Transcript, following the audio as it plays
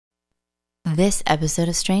This episode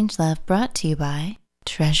of StrangeLove brought to you by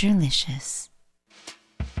Treasurelicious.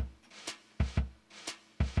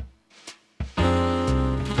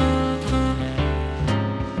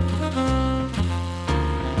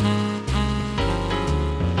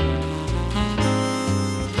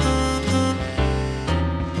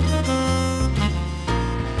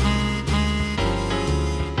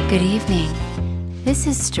 Good evening. This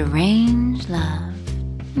is StrangeLove,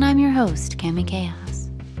 and I'm your host, Cami Kaos.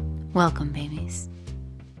 Welcome, babies.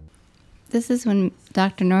 This is when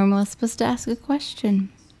Dr. Normal is supposed to ask a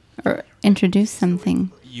question or introduce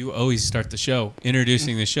something. You always start the show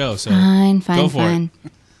introducing the show, so Fine. go for it.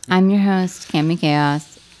 I'm your host, Cami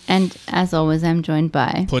Kaos, and as always, I'm joined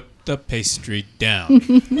by... Put the pastry down.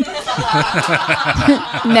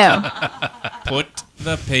 No. Put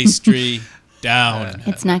the pastry down.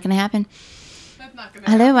 It's not going to happen.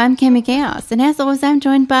 Hello, I'm Cami Kaos, and as always, I'm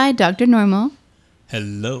joined by Dr. Normal.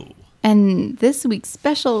 Hello. And this week's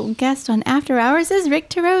special guest on After Hours is Rick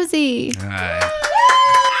Turoczy. Hi.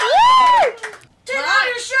 Turn on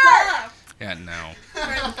your shirt! Yeah, no.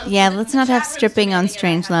 Yeah, let's not have stripping on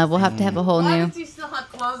StrangeLove. We'll have to have a whole Why new... does he still have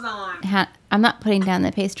clothes on? I'm not putting down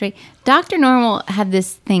the pastry. Dr. Normal had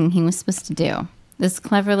this thing he was supposed to do. This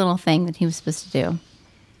clever little thing that he was supposed to do.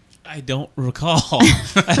 I don't recall.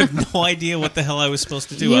 I have no idea what the hell I was supposed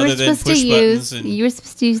to do other than push buttons. You were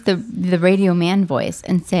supposed to use the radio man voice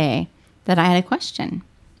and say that I had a question.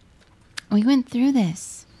 We went through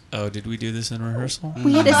this. Oh, did we do this in rehearsal?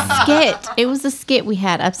 We had a skit. It was a skit we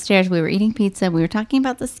had upstairs. We were eating pizza. We were talking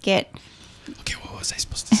about the skit. Okay, what was I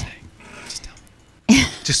supposed to say? Just tell me.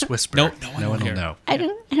 Just whisper. No one will will know. I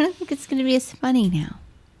don't think it's going to be as funny now.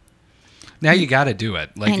 Now you got to do it.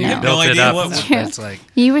 Like I know. you I have built no it idea up. what- It's true. It's like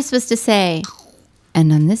You were supposed to say,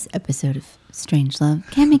 and on this episode of StrangeLove,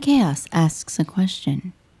 Cami Kaos asks a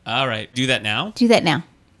question. All right, do that now? Do that now.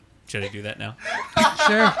 Should I do that now?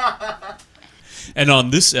 sure. And on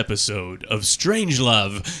this episode of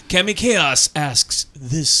StrangeLove, Cami Kaos asks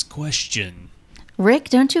this question. Rick,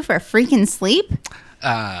 don't you for freaking sleep?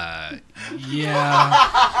 Yeah.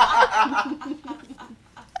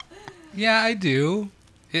 Yeah, I do.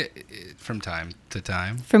 From time to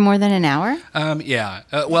time. For more than an hour? Yeah.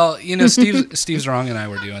 Well, you know, Steve's wrong, and I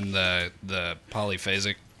were doing the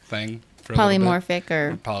polyphasic thing. For a little bit. Polymorphic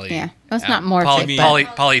or... Poly. Yeah. Well, it's not morphic,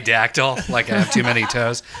 but... Polydactyl. Like I have too many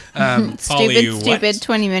toes. Poly what? Stupid,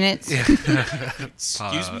 20 minutes.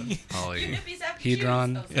 Excuse me?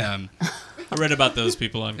 Polyhedron. I read about those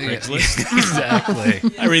people on Craigslist. Exactly.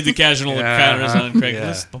 I read the casual encounters on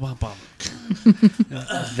Craigslist.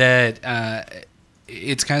 That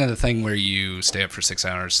it's kind of the thing where you stay up for 6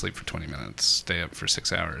 hours, sleep for 20 minutes, stay up for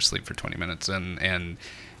 6 hours, sleep for 20 minutes, and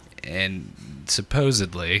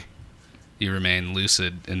supposedly you remain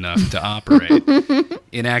lucid enough to operate.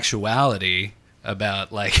 In actuality,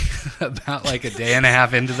 about like a day and a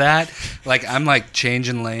half into that, like I'm like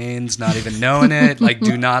changing lanes, not even knowing it. Like,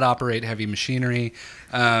 do not operate heavy machinery.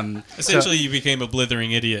 Essentially, you became a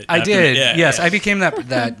blithering idiot. I did. Yes, yeah. I became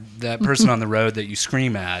that person on the road that you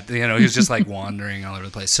scream at. You know, he was just like wandering all over the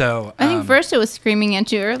place. So I think first it was screaming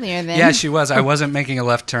at you earlier then. yeah, she was. I wasn't making a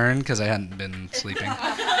left turn because I hadn't been sleeping.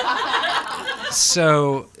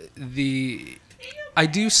 So I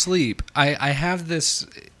do sleep. I have this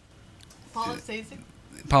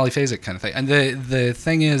polyphasic kind of thing, and the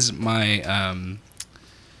thing is my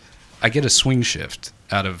I get a swing shift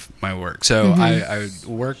out of my work. So I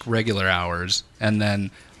work regular hours, and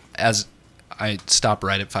then as I stop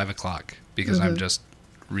right at 5 o'clock because I'm just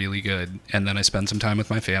really good, and then I spend some time with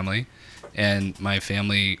my family, and my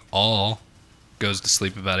family all goes to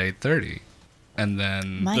sleep about 8:30. And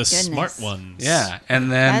then My the goodness. smart ones. yeah, and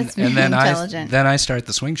then That's very intelligent. I start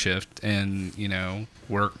the swing shift and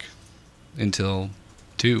work until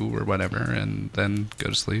 2 or whatever, and then go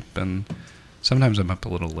to sleep. And sometimes I'm up a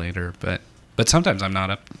little later, but sometimes I'm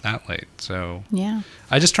not up that late. So Yeah.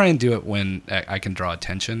 I just try and do it when I can draw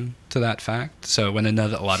attention to that fact. So when a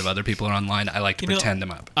lot of other people are online, I like to pretend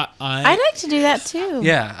I'm up. I'd like to do that too.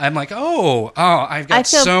 Yeah, I'm like, I've got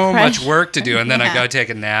feel so much pressure. work to do, and then I Yeah. go take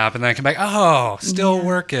a nap, and then I come back, still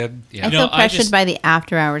working. Yeah. I feel I pressured just- by the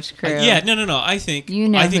After Hours crew. Yeah, no. I think You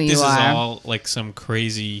know I think who this you is are. all like some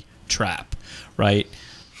crazy trap, right?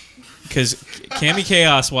 Because Cami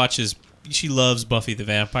Kaos watches. She loves Buffy the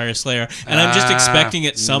Vampire Slayer, and I'm just expecting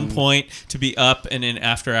at some point to be up and in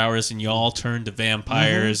After Hours, and y'all turn to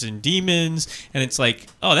vampires and demons, and it's like,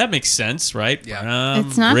 oh, that makes sense, right? Yeah.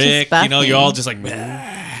 It's not just Rick, Buffy. you're all just like,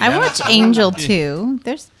 I watch Angel too.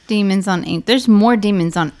 There's demons on There's more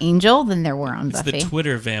demons on Angel than there were on it's Buffy. the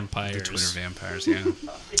Twitter vampires. Twitter vampires, yeah.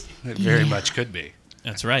 It very much could be.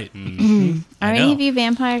 That's right. Are any of you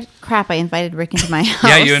vampire? Crap, I invited Rick into my house.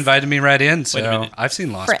 Yeah, you invited me right in, Wait a so minute. I've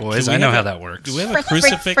seen Lost Frick. Boys. Do we I know have how a- that works. Do we have a Frick,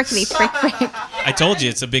 crucifix? frick. I told you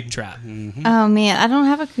it's a big trap. Oh, man, I don't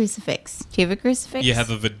have a crucifix. Do you have a crucifix? You have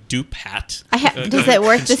a Vadoop hat. I have. Does it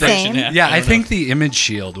work the construction same? hat. Yeah, I don't think the image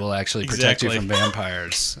shield will actually protect you Exactly. from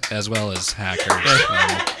vampires as well as hackers.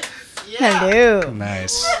 Hello.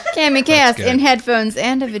 Nice. Cami Kaos good. in headphones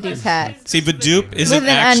and a Vadoop hat. See, Vadoop isn't With an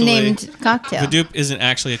actually unnamed cocktail. Vadoop isn't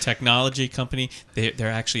actually a technology company.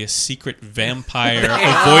 They're actually a secret vampire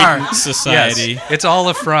are. avoidance society. Yes, it's all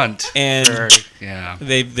a front. And Yeah.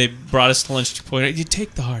 they brought us to lunch to point out, you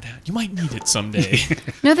take the hard hat. You might need it someday.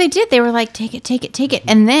 No, they did. They were like, take it.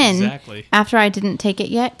 And then, Exactly. after I didn't take it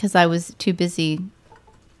yet, because I was too busy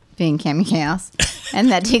being Cami Kaos,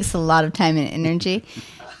 and that takes a lot of time and energy,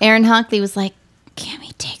 Aaron Hockley was like,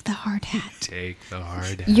 Cami, take the hard hat. Take the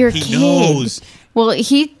hard hat. Your He kid. knows. Well,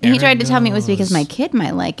 he Aaron tried to tell me it was because knows. my kid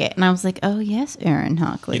might like it. And I was like, oh, yes, Aaron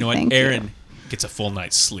Hockley. You know what? Thank Aaron gets a full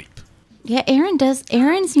night's sleep. Yeah, Aaron does.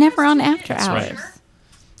 Aaron's never on after That's hours. right.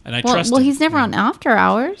 And I Well, trust well, him. he's never on after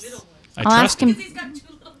hours. I I'll trust ask him. He's got 2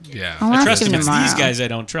 little kids. Yeah. I'll I ask trust him him. It's tomorrow. these guys I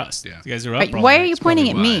don't trust. Yeah. These guys are up all Why are night. you It's pointing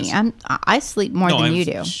at probably me? wise. I sleep more than I'm you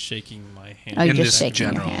do. shaking my hand. Oh, In you're this shaking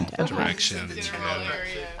your general hand. Okay. direction. Yeah.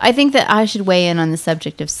 I think that I should weigh in on the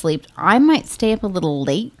subject of sleep. I might stay up a little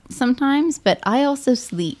late sometimes, but I also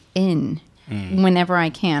sleep in whenever I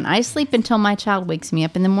can. I sleep until my child wakes me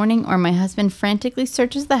up in the morning or my husband frantically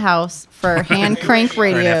searches the house for hand crank Or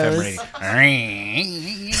an FM radios.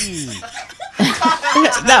 radio.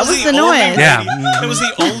 That was the only noise. radio- Yeah. That was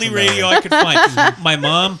the only radio I could find. My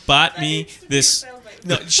mom bought me this.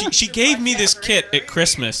 No, she gave me this kit at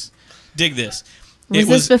Christmas. Dig this. Was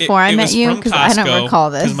this before I met you? 'Cause I don't recall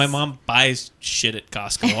this. Because my mom buys shit at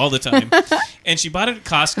Costco all the time, and she bought it at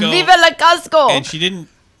Costco. Viva la Costco! And she didn't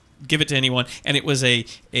give it to anyone. And it was a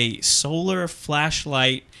solar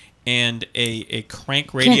flashlight and a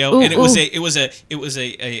crank radio, ooh, and it was ooh.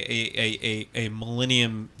 a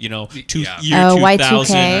millennium, year Yeah. Oh,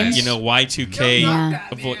 2000, Y2K. Y2K. Yeah.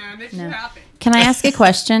 avo- Man, makes you happy. Can I ask a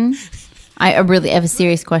question? I really have a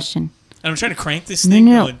serious question. And I'm trying to crank this No, thing.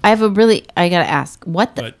 no, no. going- I gotta ask.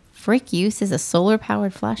 What the What? frick use is a solar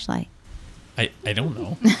powered flashlight? I don't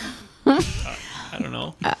know. I don't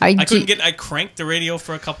know. I I cranked the radio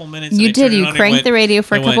for a couple minutes. You and I did. turned it You on, and cranked went- the radio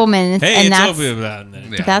for a it couple went, minutes, Hey, and it's that's over. And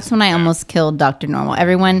then- Yeah. That's when I almost killed Dr. Normal.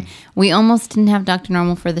 Everyone, we almost didn't have Dr.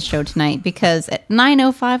 Normal for the show tonight because at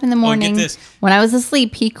 9:05 in the morning, this. when I was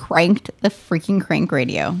asleep, he cranked the freaking crank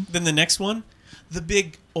radio. Then the next one, the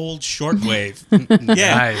big old shortwave.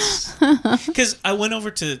 Yeah, Nice. because I went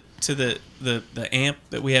over to the amp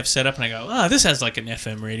that we have set up, and I go, oh, this has like an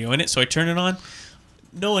FM radio in it. So I turn it on.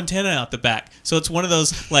 No antenna out the back. So it's one of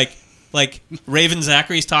those like Raven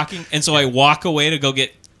Zachary's talking, and so I walk away to go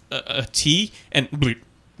get a tea, and bleep,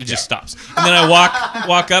 it just stops. And then I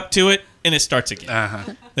walk up to it, and it starts again.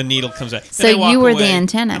 Uh-huh. The needle comes out. So Then I walk you were the away,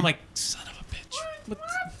 antenna. I'm like, son of a bitch. What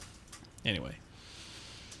the-" Anyway,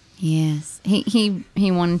 Yes, he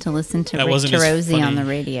wanted to listen to That Rick wasn't as Tarosi on funny. the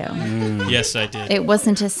radio. yes, I did. It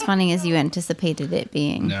wasn't as funny as you anticipated it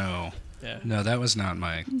being. No. Yeah. No, that was not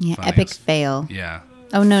my Yeah, funniest. epic fail. Yeah.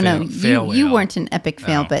 Oh no, Fail you whale. weren't an epic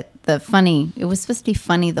fail, No. but it was supposed to be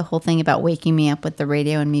funny. The whole thing about waking me up with the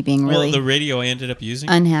radio and me being really Well, the radio I ended up using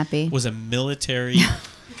unhappy. was a military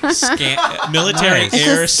military Nice. It's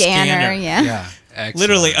air a scanner, yeah. Yeah. Excellent.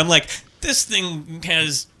 Literally, I'm like, this thing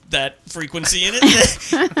has that frequency in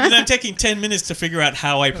it. And I'm taking 10 minutes to figure out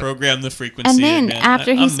how I program the frequency. And then man.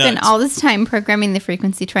 after he I'm spent nuts. all this time programming the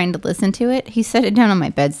frequency, trying to listen to it, he set it down on my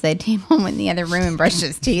bedside table and went in the other room and brushed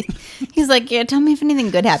his teeth. He's like, "Yeah, tell me if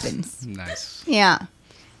anything good happens." Nice. Yeah,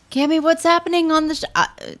 Cammy, what's happening on the?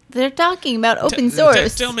 They're talking about open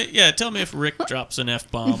source. Tell me if Rick drops an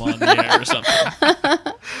F-bomb on the air or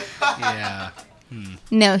something. Yeah.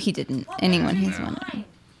 No, he didn't. Anyone who's wondering.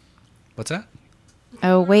 What's that?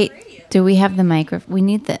 Oh wait, do we have the microphone? We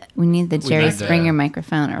need the Jerry need the- Springer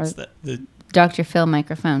microphone or The Dr. Phil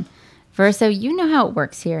microphone. Verso, you know how it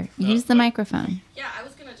works here. Use the microphone. Yeah, I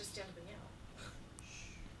was gonna just stand up and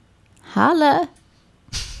yell. Holla.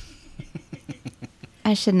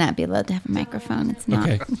 I should not be allowed to have a microphone. It's not.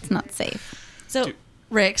 Okay. It's not safe. So,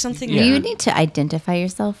 Rick, something Yeah. You need to identify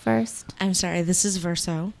yourself first. I'm sorry, this is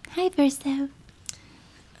Verso. Hi, Verso.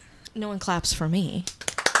 No one claps for me.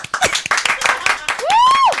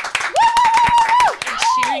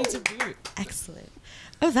 Cheering to boot. Excellent.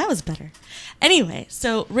 Oh, that was better. Anyway,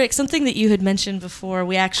 so Rick, something that you had mentioned before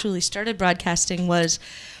we actually started broadcasting was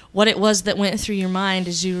what it was that went through your mind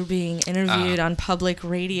as you were being interviewed on public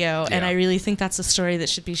radio. And I really think that's a story that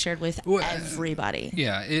should be shared with everybody.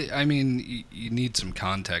 Yeah, you need some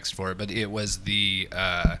context for it, but it was the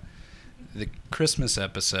Christmas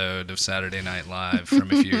episode of Saturday Night Live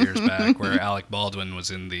from a few years back where Alec Baldwin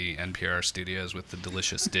was in the NPR studios with the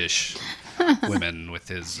Delicious Dish women with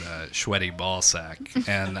his sweaty ball sack.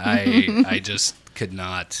 And I just could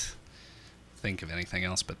not think of anything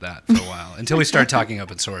else but that for a while until we started talking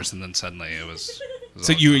open source, and then suddenly it was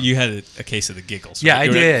So you had a case of the giggles,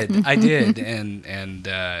 right? Yeah, I did, and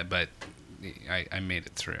but I made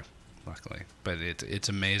it through, luckily. But it's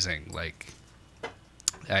amazing. Like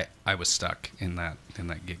I was stuck in that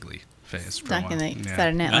giggly phase for a while. Stuck in the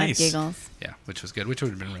Saturday Night Live giggles. Yeah, which was good. Which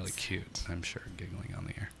would have been really cute, I'm sure, giggling on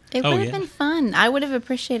the air. It would have been fun. I would have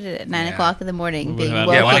appreciated it at 9 o'clock in the morning, being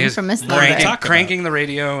woken from a slumber. Cranking the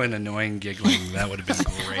radio and annoying giggling, that would have been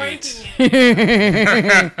great.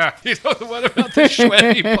 What about the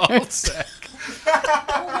sweaty ball sack?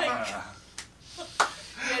 Oh my God.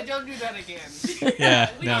 Yeah, don't do that again. Yeah,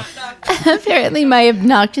 no. Apparently, my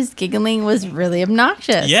obnoxious giggling was really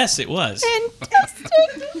obnoxious. Yes, it was.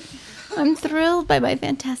 Fantastic. I'm thrilled by my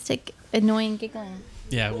fantastic, annoying giggling.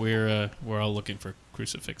 Yeah, we're all looking for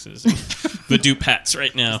crucifixes and Voodoo hats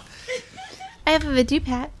right now. I have a Voodoo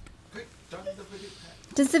hat.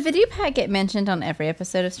 Does the Voodoo hat get mentioned on every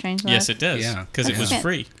episode of StrangeLove? Yes, it does. Yeah, because it was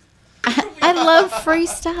free. I love free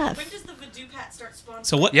stuff. When does the Voodoo hat start sponsoring?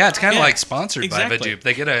 So what? Yeah, it's kind of like sponsored by Voodoo.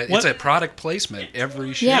 They get it's a product placement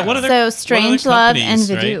every show. Yeah, so StrangeLove and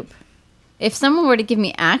Voodoo. Right? If someone were to give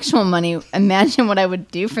me actual money, imagine what I would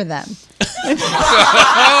do for them. I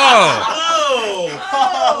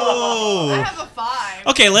have a 5.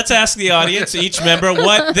 Okay, let's ask the audience, each member,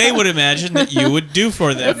 what they would imagine that you would do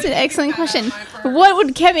for them. That's an excellent question. What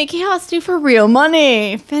would Cami Kaos do for real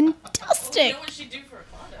money? Fantastic. You know what she'd do for a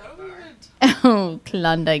Klondike bar? Oh,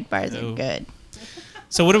 Klondike bars are good.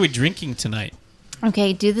 So what are we drinking tonight?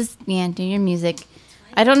 Okay, do your music.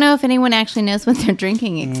 I don't know if anyone actually knows what they're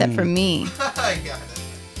drinking except for me. I got it.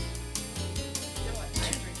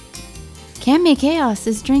 Cami Kaos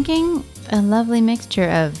is drinking a lovely mixture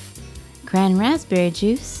of cran raspberry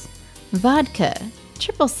juice, vodka,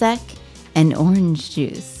 triple sec, and orange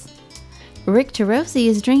juice. Rick Turoczy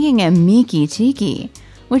is drinking a Miki Tiki,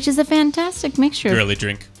 which is a fantastic mixture. Girly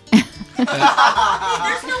drink. There's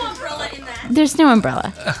no umbrella in that. There's no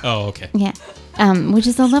umbrella. Oh, okay. Yeah. Which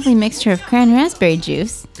is a lovely mixture of cran raspberry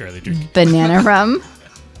juice, Girly drink. banana rum,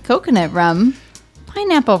 coconut rum,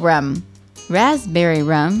 pineapple rum, raspberry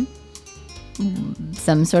rum,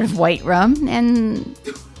 some sort of white rum, and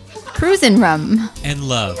cruisin' rum. And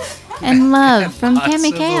love. And love from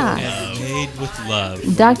Cami Kaos. And made with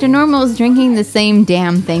love. Dr. Normal is drinking the same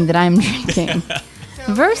damn thing that I'm drinking.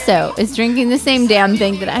 Verso is drinking the same damn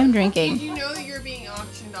thing that I'm drinking. You know that you're being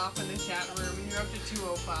auctioned off in the chat room and you're up to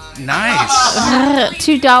 205. Nice.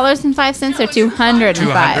 $2.05 or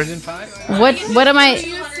 205. 205. What am I? You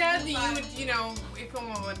said that you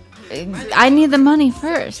would, I need the money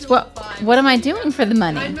first. What am I doing for the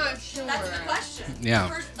money? I'm not sure. That's the question. Yeah.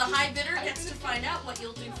 First, the high bidder gets to find out what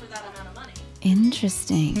you'll do for that amount of money.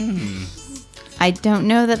 Interesting. I don't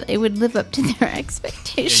know that it would live up to their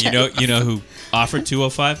expectations. Yeah, you know who offered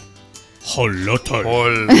 205? Holotol.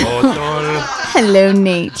 Hello,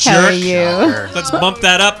 Nate. How are you? Let's bump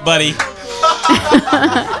that up, buddy.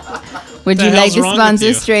 Would you like to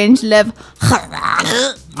sponsor StrangeLove?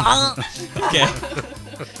 Okay.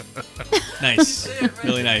 Nice.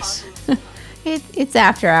 Really nice. It's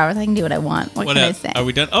after hours. I can do what I want. What can I say? Are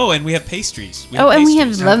we done? Oh, and we have pastries. We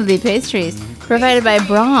have lovely pastries provided by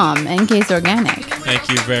Brahm and Case Organic. Thank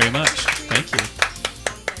you very much. Thank you.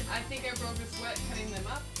 I think I broke a sweat cutting them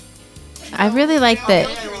up. I really like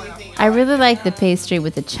the pastry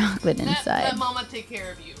with the chocolate inside. Let Mama take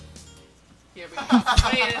care of you. Here we go.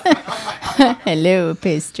 Hello,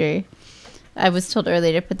 pastry. I was told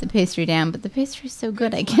earlier to put the pastry down, but the pastry is so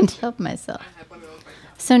good I can't help myself.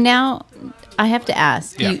 So now I have to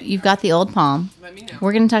ask. Yeah. You've got the old Palm. Let me know.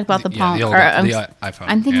 We're going to talk about the Palm. The iPhone.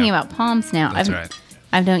 I'm thinking about Palms now. That's right.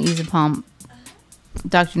 I don't use a Palm.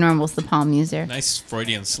 Dr. Normal's the Palm user. Nice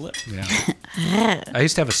Freudian slip. Yeah. I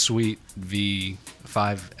used to have a sweet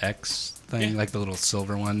V5X thing, like the little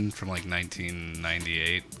silver one from like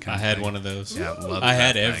 1998. I had one of those. Yeah, loved I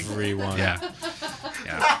had that thing. every one. Yeah.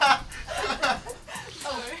 Yeah.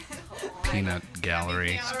 Peanut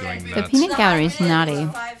gallery is going nuts. The peanut gallery is naughty.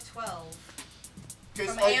 512. From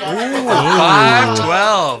I got Amazon.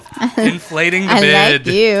 512. Inflating the I bid.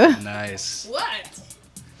 like you. Nice. What?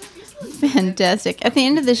 Fantastic. At the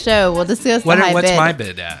end of the show, we'll discuss the high What's bid. my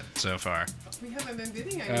bid at so far? We haven't been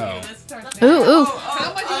bidding on Oh. you. Let's start Ooh, ooh.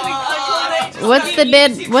 How much is it? What's the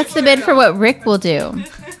bid? What's the bid for what Rick will do?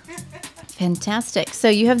 Fantastic. So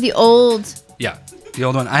you have the old. Yeah, the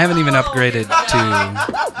old one. I haven't even upgraded to.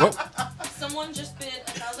 Whoa. Someone just bid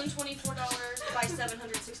 $1,024 by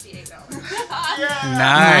 $768.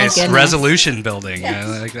 Nice goodness. resolution building. I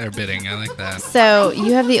like their bidding. I like that. So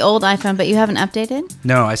you have the old iPhone, but you haven't updated.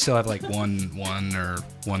 No, I still have like 1.1 or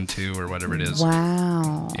 1.2 or whatever it is.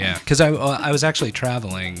 Wow. Yeah, because I was actually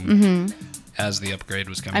traveling as the upgrade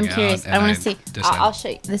was coming out. I'm curious. and I want to see. decided- I'll show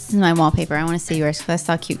you. This is my wallpaper. I want to see yours because I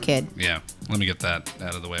saw a cute kid. Yeah, let me get that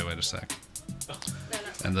out of the way. Wait a sec.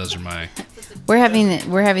 And those are my We're having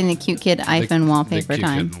the cute kid iPhone wallpaper the cute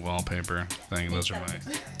time. kid wallpaper thing. Those are my.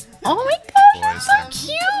 Oh my gosh, Boys that's so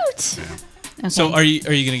cute. Okay. So are you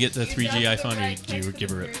gonna get the 3G iPhone, or do you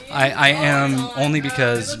give her it? I am only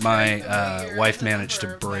because my wife managed to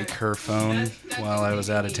break her phone while I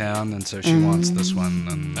was out of town, and so she wants this one,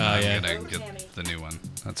 and I'm yeah. gonna get the new one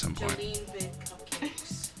at some point. Jolene bid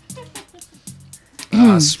cupcakes.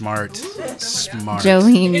 Smart.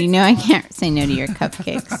 Jolene, you know I can't say no to your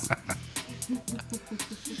cupcakes.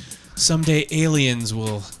 Someday aliens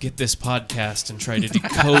will get this podcast and try to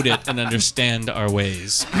decode it and understand our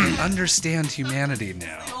ways. Understand humanity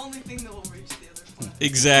now. The only thing that will reach the other.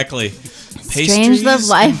 Exactly. StrangeLove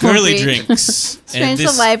Life and will girly reach- drinks, and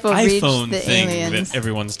this StrangeLove Life will reach iPhone the thing aliens. that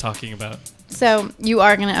everyone's talking about. So you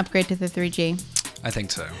are going to upgrade to the 3G. I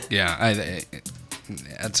think so. Yeah,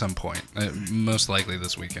 at some point, most likely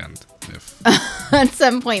this weekend. If At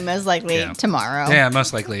some point, most likely Yeah. tomorrow. yeah,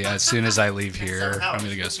 most likely as soon as I leave here, I'm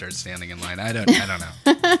gonna go start standing in line. I don't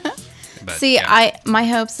know. But, See, yeah. my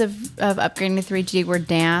hopes of upgrading to 3G were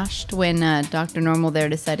dashed when Dr. Normal there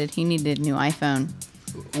decided he needed a new iPhone.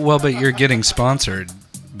 Well, but you're getting sponsored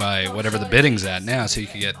by whatever the bidding's at now, so you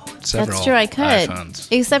could get several That's true, I could. iPhones.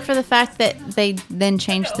 Except for the fact that they then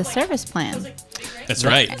changed the service plan. That's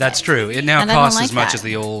right. That's true. It now And I don't costs like as much that. as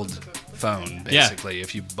the old phone, Yeah. basically.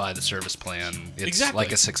 If you buy the service plan, it's Exactly. like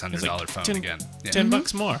a It's $600 like phone 10 again. Yeah.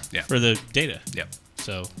 $10 more Yeah. for the data. Yep.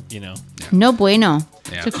 So No bueno,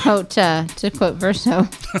 Yeah. to quote Verso.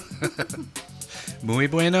 Muy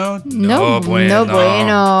bueno? No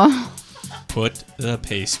bueno. put the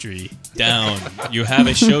pastry down. You have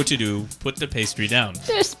a show to do. Put the pastry down.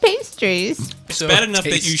 There's pastries. It's So bad enough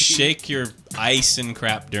that you tasty. shake your ice and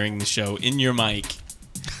crap during the show in your mic.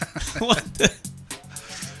 What the?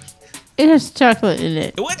 It has chocolate in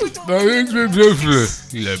it. What?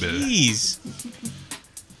 Jeez.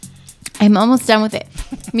 I'm almost done with it.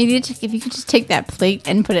 If you could just take that plate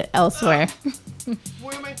and put it elsewhere,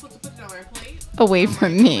 Where am I supposed to put it on my plate? away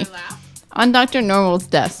from me, My lap? on Dr. Normal's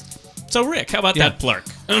desk. So Rick, how about Yeah. that plurk?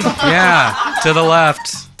 Yeah, to the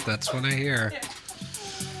left. That's what I hear.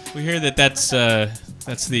 We hear that's the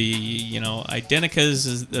Identicas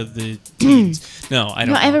of the teens. No, I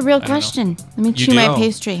don't. No, I have a know. real I don't know. question. Let me chew do? my Oh.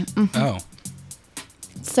 pastry. Oh.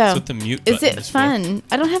 So, That's what the mute is button it is for. fun?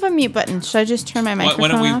 I don't have a mute button. Should I just turn my Why,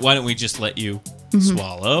 microphone why off? don't we just let you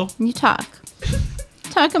swallow? You talk.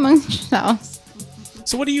 Talk amongst yourselves.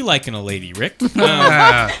 So what do you like in a lady, Rick?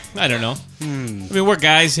 Ah, I don't know. I mean, we're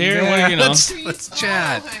guys here. yeah, What, let's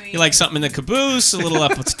chat. you like something in the caboose, a little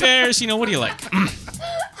upstairs. What do you like?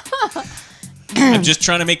 I'm just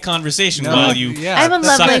trying to make conversation No, while you yeah. I have a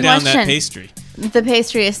suck lovely down that question. pastry. The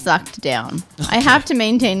pastry is sucked down. I have to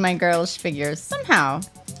maintain my girlish figures somehow.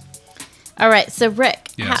 All right, so Rick,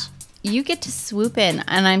 Yes. you get to swoop in,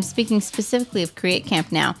 and I'm speaking specifically of Create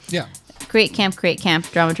Camp now. Yeah. Create Camp,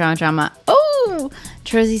 drama. Oh,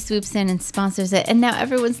 Trozy swoops in and sponsors it, and now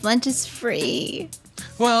everyone's lunch is free.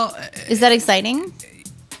 Well, Is that exciting?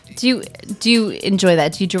 Do you enjoy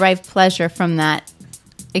that? Do you derive pleasure from that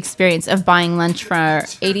experience of buying lunch for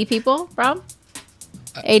 80 people, Rob?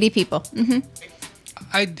 80 people. Mm-hmm.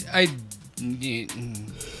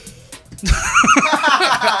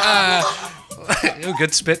 Oh,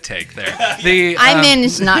 good spit take there. The I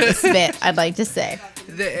managed not to spit, I'd like to say.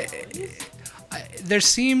 there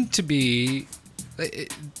seemed to be.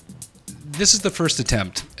 This is the first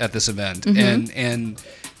attempt at this event, and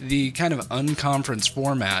the kind of unconference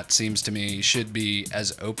format seems to me should be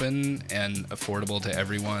as open and affordable to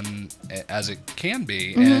everyone as it can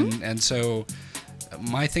be, and so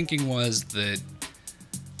my thinking was that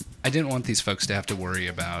I didn't want these folks to have to worry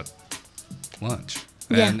about lunch.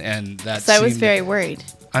 Yeah. And that So I was seemed- very worried.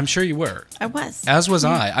 I'm sure you were. I was. As was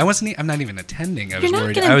I. I wasn't. I'm not even attending. I was You're not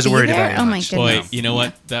worried. gonna I was be worried there? about Oh my lunch. goodness. Boy, you know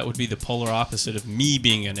what? That would be the polar opposite of me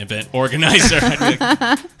being an event organizer. I'd be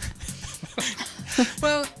like,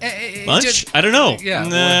 Well, Lunch? I don't know.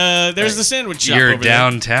 Yeah. There's the sandwich shop You're over there.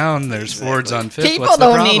 downtown. There's Ford's on Fifth. People What's the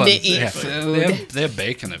don't need problem? to eat food. They have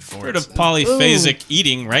bacon at Ford's. Heard of polyphasic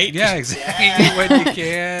eating, right? Yeah, exactly. Eat what you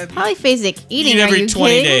can. Polyphasic eating. Eat Are every you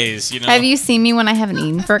 20 kidding? days, you know. Have you seen me when I haven't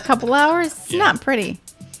eaten for a couple hours? It's Yeah. not pretty.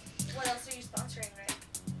 What else are you sponsoring,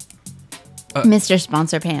 right? Mr.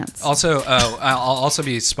 Sponsor Pants. Also, I'll also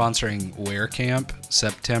be sponsoring Wear Camp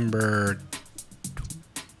September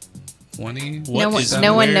 20. What is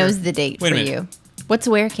no one Wear- knows the date Wait a for minute. you. What's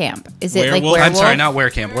Wear Camp? Is it like Werewolf? werewolf? I'm sorry, not Wear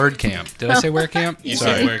Camp. Word Camp. Did I say Wear Camp? You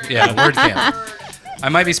Sorry. said Wear Camp. Yeah, Word Camp. I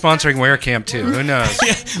might be sponsoring Wear Camp too. Who knows?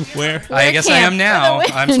 Where? I guess I Camp am now. for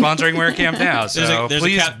the I'm sponsoring Wear Camp now. So There's a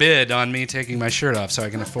please cap- bid on me taking my shirt off so I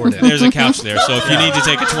can afford it. There's a couch there, so if you need to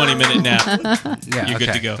take a 20-minute nap, Yeah, you're good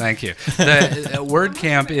okay, to go. Thank you. The Word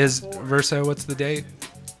Camp is Verso. What's the date?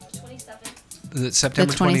 27th.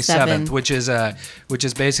 September The 27th. 27th, which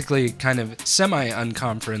is basically kind of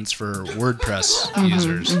semi-unconference for WordPress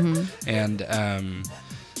users, and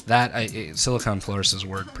Silicon Floris's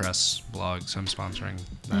WordPress blog, so I'm sponsoring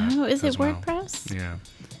that. Oh, is as it well. WordPress? Yeah.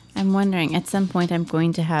 I'm wondering, at some point, I'm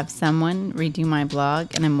going to have someone redo my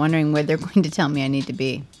blog, and I'm wondering where they're going to tell me I need to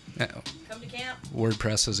be. Come to camp.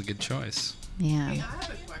 WordPress is a good choice. Yeah. Hey, I have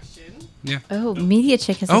a question. Yeah. Oh, Media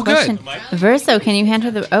Chick has a Oh, good. question. Verso, can you hand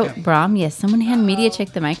her the... Oh, Brom, yes. Someone hand Media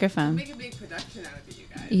Chick the microphone. Make a big production out of it, you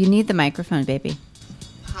guys. You need the microphone, baby.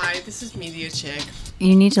 Hi, this is Media Chick.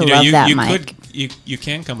 You need to You know, love that you mic. could you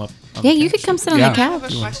can come up. on Yeah, the you could couch. come sit on Yeah. the I have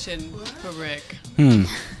couch. a question for Rick.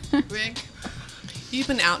 Rick, you've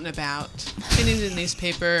been out and about, been in the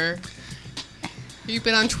newspaper, you've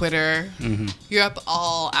been on Twitter, you're up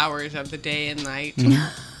all hours of the day and night.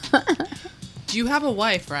 Do you have a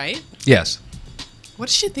wife, right? Yes. What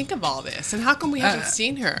does she think of all this? And how come we haven't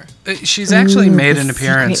seen her? She's actually Ooh, made the an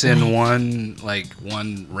appearance secret in life.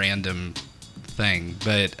 one random thing,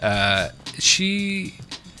 but she.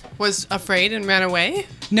 Was afraid and ran away?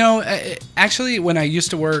 No, actually, when I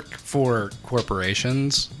used to work for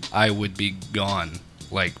corporations, I would be gone,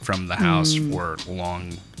 like, from the house for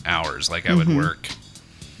long hours. Like, I would work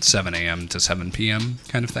 7 a.m. to 7 p.m.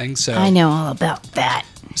 kind of thing. So I know all about that.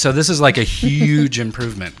 So this is like a huge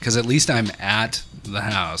improvement, because at least I'm at the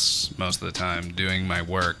house most of the time doing my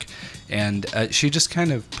work, and she just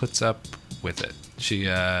kind of puts up with it.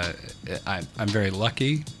 I'm very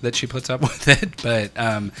lucky that she puts up with it, but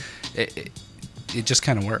it just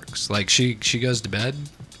kind of works. Like she goes to bed,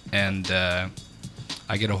 and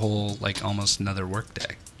I get a whole, like, almost another work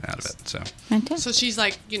day out of it. So Fantastic. So she's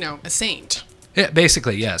like, a saint. yeah,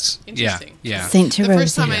 basically, yes. Interesting. Yeah. Saint The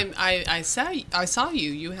first Teresa. time I saw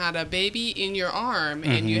you, you had a baby in your arm,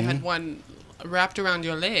 and you had one wrapped around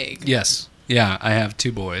your leg. Yes. Yeah. I have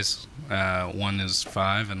 2 boys. One is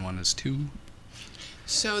 5 and one is 2.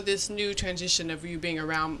 So this new transition of you being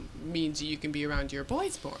around means you can be around your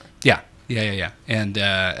boys more. Yeah. And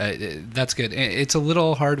that's good. It's a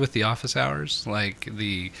little hard with the office hours. Like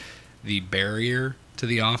the barrier to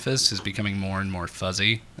the office is becoming more and more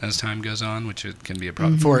fuzzy as time goes on, which it can be a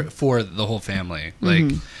problem for the whole family.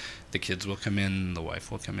 Like the kids will come in, the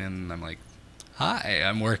wife will come in, and I'm like, "Hi,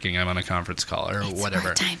 I'm working. I'm on a conference call or whatever."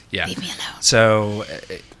 Work time. Yeah. Leave me alone. So,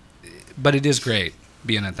 but it is great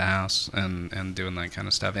being at the house and doing that kind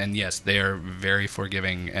of stuff. And yes, they are very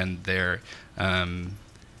forgiving, and they're kind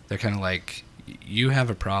of like, you have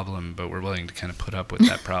a problem, but we're willing to kind of put up with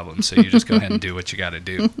that problem. So you just go ahead and do what you got to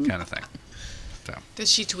do, kind of thing. So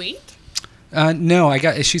Does she tweet? no,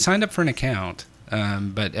 she signed up for an account,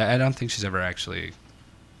 but I don't think she's ever actually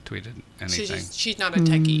tweeted anything. She's not a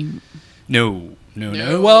techie. No.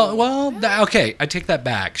 No. Well, okay, I take that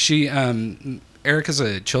back. She Erica's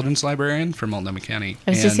a children's librarian for Multnomah County. I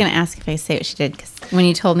was just going to ask if I say what she did, because when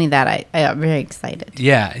you told me that, I got very excited.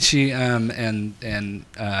 Yeah, she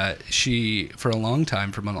she for a long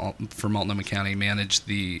time for Multnomah County managed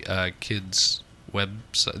the kids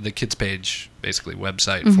website, the kids page, basically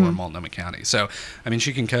website for Multnomah County. So I mean,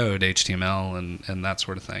 she can code HTML and that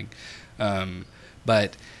sort of thing,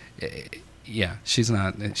 but yeah, she's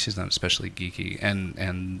not especially geeky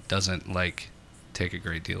and doesn't like take a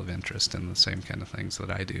great deal of interest in the same kind of things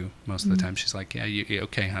that I do. Most of the time she's like, yeah,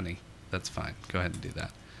 okay, honey, that's fine, go ahead and do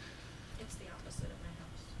that. It's the opposite of my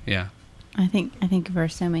house. Yeah. I think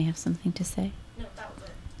Verso may have something to say. No, that was it.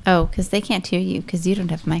 Oh, because they can't hear you, because you don't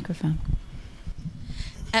have a microphone.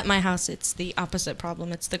 At my house, it's the opposite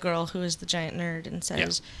problem. It's the girl who is the giant nerd and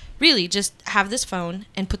says, really, just have this phone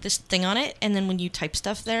and put this thing on it, and then when you type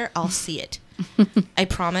stuff there, I'll see it. I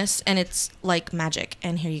promise, and it's like magic,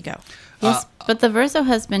 and here you go. Yes, but the Verso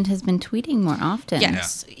husband has been tweeting more often.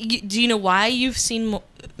 Yes. Do you know why you've seen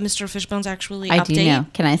Mr. Fishbones actually I update? do know.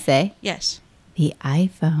 Can I say? Yes. The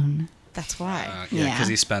iPhone. That's why. Yeah. Because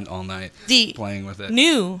he spent all night The playing with it.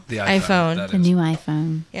 new The iPhone. that The is. new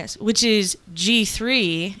iPhone. Yes, which is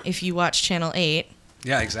G3 if you watch Channel 8,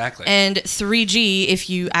 Yeah, exactly. and 3G if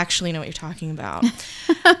you actually know what you're talking about.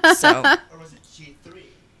 So, Or was it G3?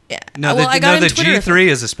 yeah. no, Well, I got the him Twitter G3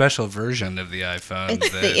 is a special version of the iPhone. It's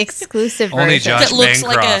that the exclusive only version. Josh That looks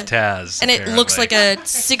like Bancroft a- has. and it looks like apparently. a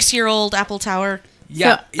 6-year-old Apple Tower.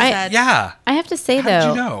 Yeah, So I- yeah. I have to say, How though, did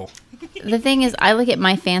you know? the thing is, I look at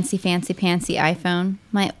my fancy iPhone,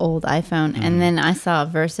 my old iPhone, and then I saw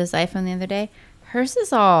Versa's iPhone the other day. Hers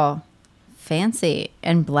is all fancy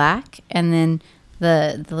and black, and then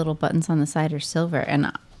the little buttons on the side are silver.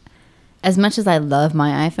 And as much as I love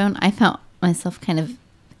my iPhone, I found myself kind of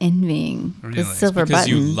envying the Really? silver Because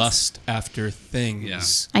buttons. you lust after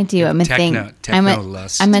things. Yeah. I do. I'm a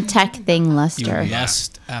Techno-lust. I'm a tech thing You luster.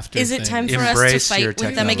 lust after Is it things. time for Embrace us to your fight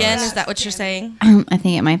with them again? techno-lust. Is that what you're saying? I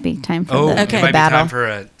think it might be time for Oh, the, it the might be battle. time for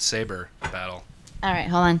a saber battle. All right,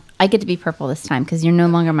 hold on. I get to be purple this time because you're no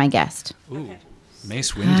longer my guest. Ooh,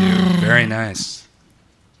 Mace Windu, very nice.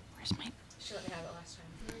 Where's my?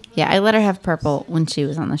 Yeah, I let her have purple when she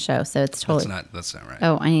was on the show, so it's totally. That's not right.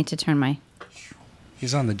 Oh, I need to turn my.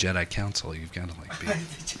 He's on the Jedi Council. You've got to like be.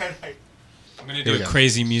 I'm going to Here do we a go.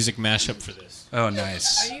 crazy music mashup for this. Oh,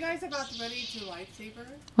 nice. Are you guys about ready to lightsaber?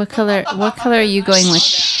 What color? What color are you going with?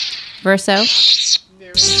 Verso.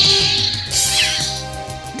 There we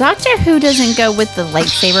go. Doctor Who doesn't go with the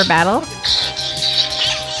lightsaber battle.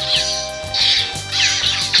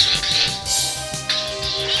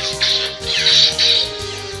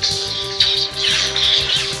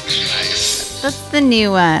 Nice. That's the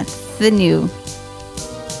new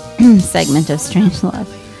segment of StrangeLove.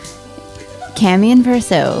 Cami and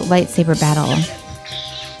Verso lightsaber battle.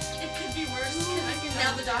 It could be worse.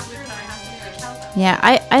 Now the doctor and I have to help. Yeah,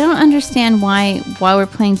 I don't understand why we're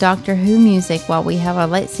playing Doctor Who music while we have a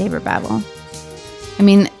lightsaber battle. I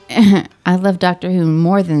mean, I love Doctor Who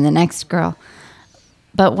more than the next girl.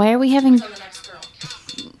 But why are we having... The next girl.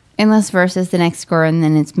 Unless versus the next score, and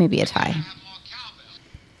then it's maybe a tie.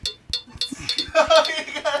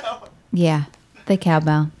 Yeah, the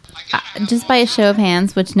cowbell. Just by a show of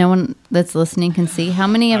hands, which no one that's listening can see, how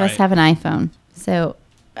many of All us right. have an iPhone? So,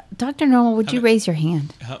 Dr. Normal, would you raise your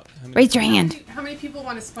hand? How many- Raise your hand. How many people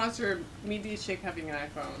want to sponsor Media Chick having an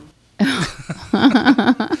iPhone?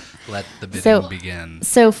 Let the bidding So- begin.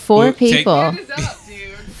 So, four Well, take- people. Hand is up, dude.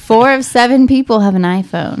 4 of 7 people have an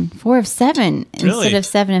iPhone. 4 of 7 Really? instead of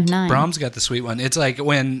 7 of 9. Brahm's got the sweet one. It's like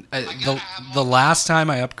when the last time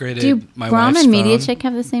I upgraded Do my Brahm wife's and Media phone. Chick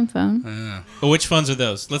have the same phone? Well, which phones are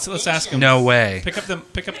those? Let's ask them. No way. Pick up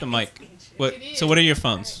the mic. So what are your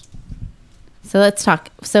phones? So let's talk.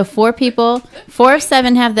 So 4 people, 4 of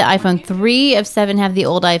 7 have the iPhone. 3 of 7 have the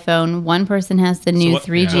old iPhone. 1 person has the new what-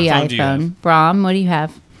 3G what phone do you iPhone. have? Brahm, what do you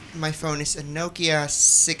have? My phone is a Nokia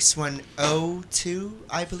 6102,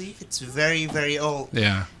 I believe. It's very, very old.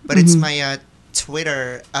 Yeah. But it's my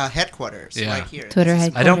Twitter headquarters Yeah. right here. Twitter This is-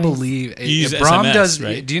 headquarters. I don't believe use Brahm SMS, does.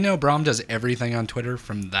 right? Do you know Brahm does everything on Twitter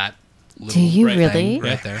from that little Do you Right. really? thing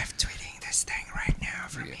right Yeah. there? I'm tweeting this thing right now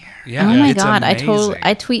from here. Yeah. Oh my it's god! amazing.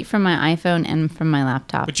 I tweet from my iPhone and from my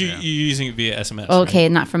laptop. But you're using it via SMS. Okay,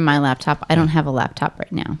 right? not from my laptop. I don't have a laptop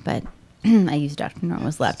right now, but I use Dr.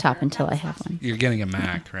 Normal's laptop until I have one. You're getting a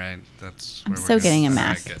Mac, right? That's. I'm where we're so going. getting a All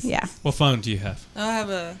Mac. right, good. Yeah. What phone do you have? I have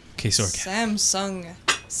a Okay, Sorka. Samsung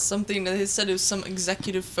something that they said it was some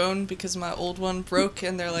executive phone because my old one broke,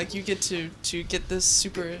 and they're like, you get to get this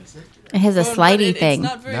super. It has a phone, but slidey thing. It's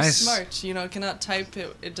not very Nice. smart. You know, it cannot type.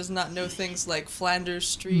 It does not know things like Flanders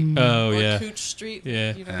Street Oh, or yeah. Cooch Street.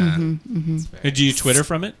 Yeah. You know, Mm-hmm, it's very- Do you Twitter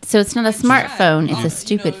from it? So it's not a smartphone, it's Yeah, a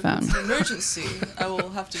stupid you know, phone. If it's an emergency, I will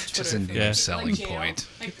have to Twitter. Just a new Yeah. selling Like, point.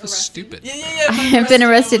 like It's stupid. Yeah. I have been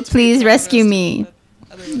arrested. Please rescue me.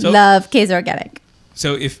 So- Love K's Organic.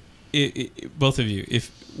 So if both of you,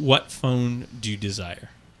 what phone do you desire?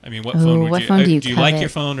 I mean, what Oh, phone would what you? phone do you do you like covet? your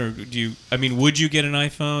phone, or do you? I mean, would you get an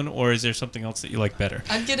iPhone, or is there something else that you like better?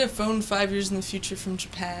 I'd get a phone 5 years in the future from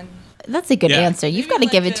Japan. That's a good Yeah. answer. You've got Maybe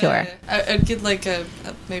to give like it to her. I'd get like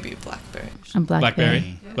maybe a BlackBerry. A Blackberry.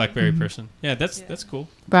 BlackBerry, BlackBerry person. Yeah, that's cool.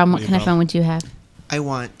 Brom, what Yeah, kind of Brom. phone would you have? I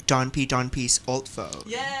want Don P's old phone.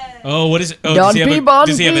 Yeah. Oh, what is it? Oh, Don does he, P. have Bon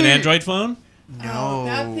does he have an P. Android phone? No. Oh,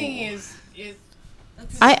 that thing is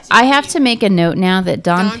I have to make a note now that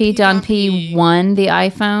Don P won the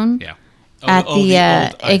iPhone Yeah. at Oh, the old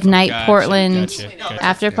iPhone. Ignite Gotcha, Portland gotcha.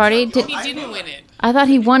 after party. he didn't win it. I thought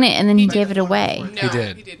he won it and then he gave it away. No, He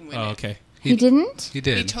did. He didn't win Oh, it. okay. He didn't? He He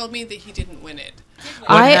did. told me that he didn't win it.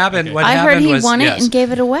 What happened? Okay. What I heard happened he was won it yes, and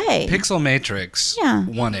gave it away. Pixel Matrix Yeah.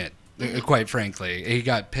 won it. Quite frankly, he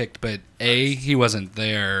got picked, but A, he wasn't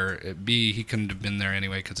there. B, he couldn't have been there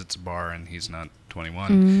anyway because it's a bar and he's not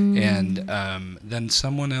 21. And then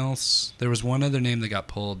someone else, there was one other name that got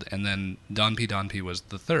pulled, and then Don P was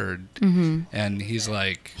the third. And he's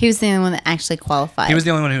like... He was the only one that actually qualified. He was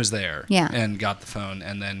the only one who was there. Yeah. And got the phone,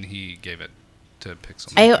 and then he gave it to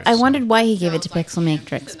Pixel Matrix. I wondered why he gave it to Pixel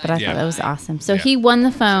Matrix, but I thought that was awesome. So Yeah. he won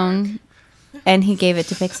the phone, and he gave it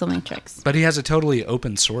to Pixel Matrix. But he has a totally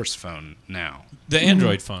open source phone now. The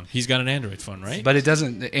Android phone. He's got an Android phone, right? But it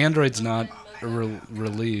doesn't... The Android's not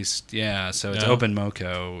released, yeah, so it's No?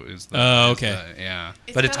 OpenMoco is the... Oh, is okay. the- yeah.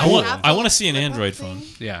 Is But it's that I an want. cool. Apple I want to see an flip-phone Android thing? phone.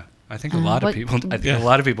 Yeah. I think a lot what- of people... I think Yeah. a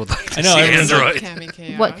lot of people like to I know, see everyone's like, Android. Cami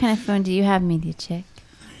Kaos. What kind of phone do you have, Media Chick?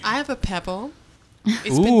 I have a Pebble.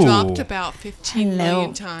 It's Ooh. been dropped about 15 Hello,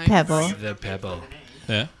 million times. Pebble. The Pebble.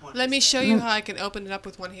 Yeah. Let me show you how I can open it up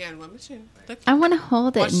with one hand. Let me see. Look. I want to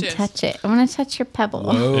hold it Watch and this. touch it. I want to touch your pebble.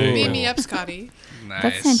 Whoa. There you Beam go. me up, Scotty. Nice.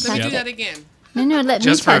 That's fantastic. Let me do Yep. that again. No, let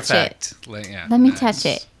Just me for touch it. effect. Yeah, Let me nice. touch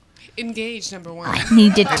it. Engage, number one. I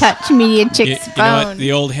need to touch Media You, Chick's you know what? phone.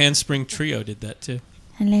 The old Handspring Trio did that too.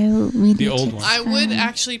 Hello, Media The old Chick's one. I would phone.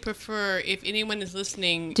 actually prefer if anyone is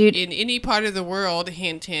listening Dude. in any part of the world,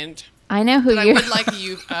 hint, hint. I know who But I you're. would like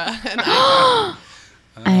you an iPhone.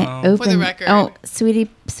 I opened. For the record. Oh, sweetie,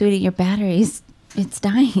 your battery's it's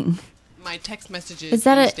dying. My text messages Is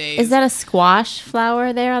that these a days. is that a squash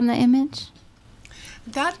flower there on the image?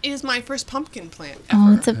 That is my first pumpkin plant ever.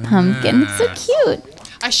 Oh, it's a pumpkin. It's so cute.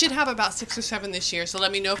 I should have about 6 or 7 this year, so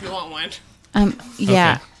let me know if you want one.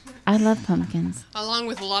 Yeah, I love pumpkins. Along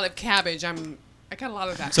with a lot of cabbage, I got a lot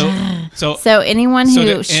of that. So anyone So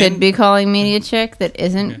who to should end- be calling Media Chick that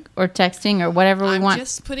isn't or texting or whatever we I'm want,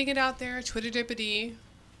 just putting it out there, Twitter dippity.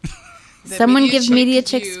 someone give Media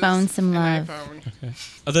Chick's phone some love.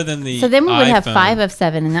 Other than the So then we would have iPhone- 5 of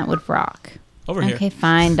 7, and that would rock. over here. Okay,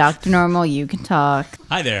 fine, Dr. Normal, you can talk.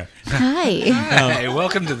 Hi there. Hi. Hey,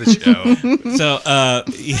 welcome to the show. So,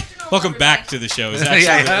 welcome back to the show. Is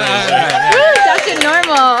actually Woo, Dr.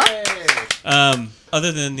 Normal.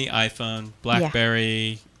 Other than the iPhone,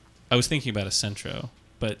 BlackBerry, I was thinking about a Centro,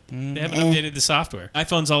 but they haven't updated the software.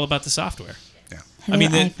 iPhone's all about the software. Hello, I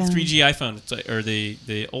mean, the iPhone. 3G iPhone it's like- or the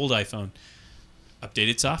old iPhone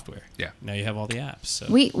updated software. Yeah. Now you have all the apps. So.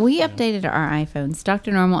 We updated our iPhones.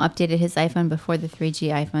 Dr. Normal updated his iPhone before the 3G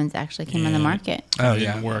iPhones actually came on the Yeah. market. Oh, It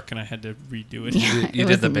yeah. didn't work, and I had to redo it. Yeah, you it did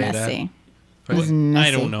was the beta? messy. It Right. was messy.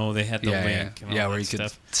 I don't know. They had the Yeah, link. And all where that you could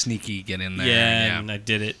stuff. sneaky get in there. Yeah, and I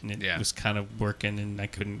did it, and it Yeah. was kind of working, and I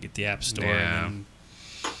couldn't get the App Store. Yeah. And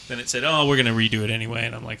then it said, "Oh, we're going to redo it anyway,"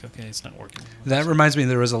 and I'm like, "Okay, it's not working." That reminds me,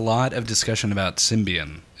 there was a lot of discussion about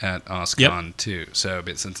Symbian at OSCON too. So,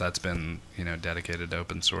 but since that's been dedicated to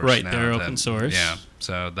open source, Right, now, they're then- open source. Yeah,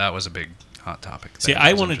 so that was a big hot topic. See, That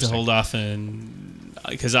I was wanted to interesting. hold off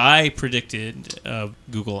because I predicted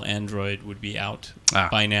Google Android would be out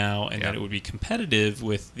by now, and that it would be competitive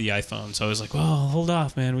with the iPhone. So I was like, "Well, hold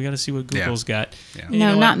off, man. We got to see what Google's got." Yeah. And you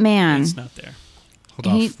No, know not what? man. It's not there. Hold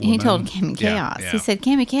off, He woman. told Cami Chaos. Yeah, He said,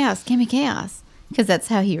 Cami Chaos, Cami Chaos. Because that's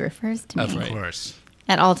how he refers to me. Of Right. course.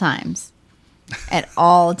 At all times. At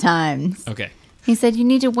all times. Okay. He said, you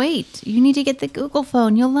need to wait. You need to get the Google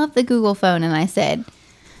phone. You'll love the Google phone. And I said,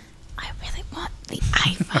 I really want the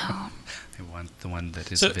iPhone. I want the one that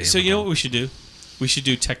is So, available. so you know what we should do? We should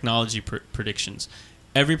do technology predictions.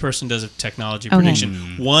 Every person does a technology Okay.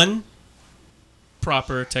 prediction. One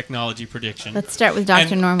proper technology prediction. Let's start with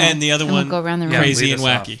Dr. and, Normal. And the other and we'll one, go around the room. Yeah, crazy lead and us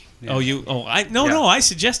off. wacky. Yeah. No, I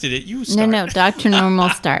suggested it. You No, start. no, Dr. Normal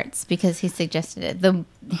starts because he suggested it.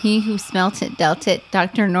 He who smelt it, dealt it.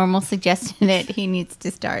 Dr. Normal suggested it. He needs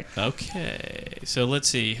to start. Okay, so let's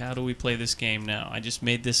see. How do we play this game now? I just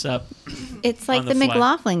made this up. It's like On the the fly.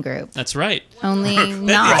 McLaughlin group, That's right. only It's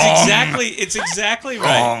not. exactly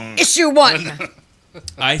right. Issue 1.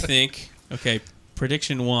 I think. Okay,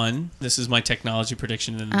 prediction 1. This is my technology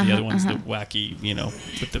prediction, and the other one's the wacky.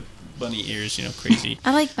 With the bunny ears. Crazy.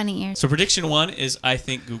 I like bunny ears. So prediction 1 is I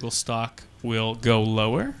think Google stock will go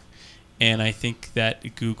lower, and I think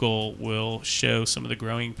that Google will show some of the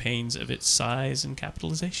growing pains of its size and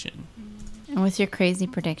capitalization. And what's your crazy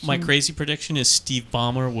prediction? My crazy prediction is Steve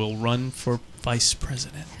Ballmer will run for vice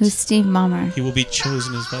president. Who's Steve Ballmer? He will be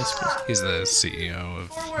chosen as vice president. He's the CEO of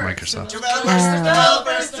Microsoft.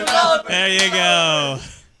 There you go.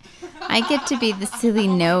 I get to be the silly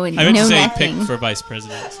no and I meant no to say nothing. pick for vice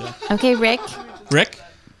president. So. Okay, Rick. Rick,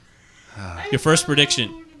 your first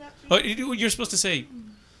prediction. Oh, you're supposed to say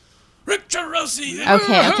Rick Turoczy.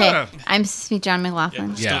 Okay. I'm supposed to be John Yeah, McLaughlin.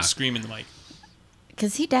 just Yeah. don't scream in the mic.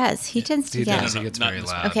 Because he does. He tends to He yell. does. He No, gets not very in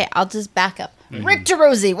this loud. Okay, I'll just back up. Rick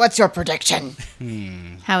DeRosie, what's your prediction?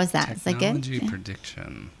 How is that? Is that good? Technology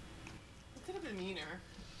prediction.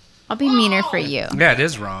 I'll be meaner for you. Yeah, it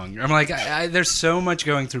is wrong. I'm like, there's so much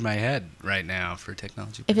going through my head right now for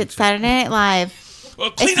technology. If it's Saturday Night Live,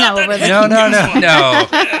 Well, it's not what we're looking No.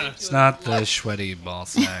 It's not the sweaty ball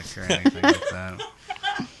sack or anything like that.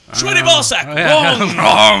 Sweaty ball sack.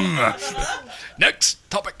 Wrong. Next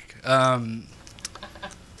topic. I'm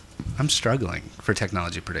struggling for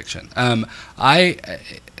technology prediction. For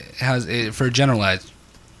a generalized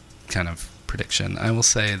kind of prediction, I will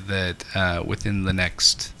say that within the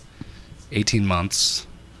next 18 months,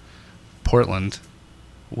 Portland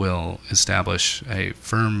will establish a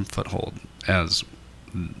firm foothold as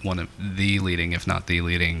one of the leading, if not the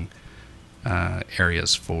leading,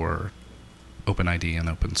 areas for OpenID and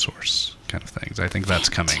open source kind of things. I think that's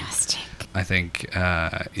coming. Fantastic. I think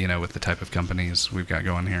with the type of companies we've got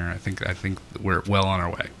going here, I think we're well on our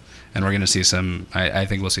way, and we're going to see some. I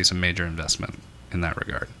think we'll see some major investment in that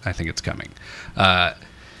regard. I think it's coming. I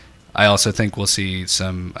also think we'll see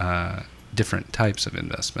some different types of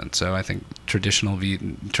investment. So I think traditional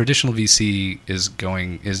VC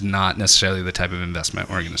is not necessarily the type of investment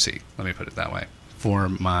we're going to see. Let me put it that way. For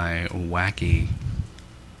my wacky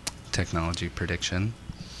technology prediction,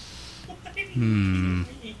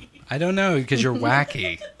 I don't know, because you're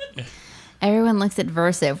wacky. Everyone looks at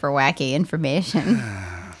Verso for wacky information.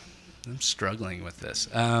 I'm struggling with this.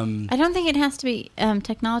 I don't think it has to be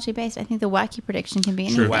technology based. I think the wacky prediction can be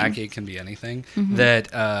anything. Wacky can be anything.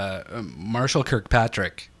 That Marshall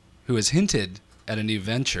Kirkpatrick, who has hinted at a new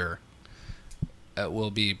venture,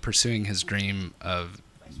 will be pursuing his dream of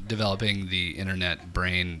developing the internet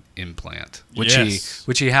brain implant, which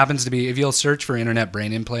he happens to be. If you'll search for internet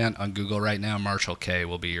brain implant on Google right now, Marshall K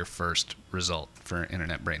will be your first result for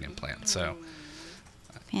internet brain implant. So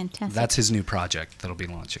Fantastic. that's his new project that'll be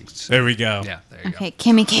launching. So, There we go. yeah, there you Okay,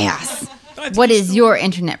 Cami Kaos. I think What it's is your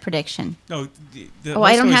internet prediction? No, the Oh,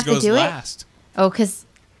 I most don't always have to goes do it? last. Oh, because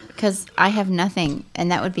I have nothing, and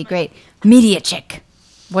that would be great. Media Chick.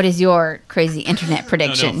 What is your crazy internet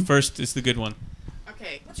prediction? No, first is the good one.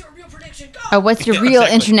 Okay. What's your real prediction? Go! Oh, what's your Yeah, real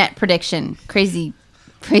exactly. internet prediction? Crazy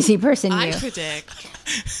person I you. predict.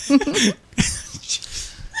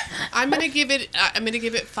 I'm gonna give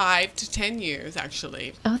it 5 to 10 years.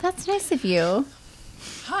 Actually, Oh, that's nice of you.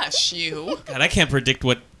 hush you. God, I can't predict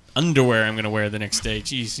what underwear I'm going to wear the next day.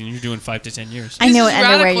 Jeez, and you're doing 5 to 10 years. I know This what is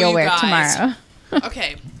underwear radical, you'll you wear guys. tomorrow.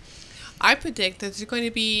 Okay, I predict that there's going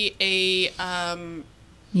to be a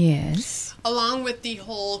Yes. along with the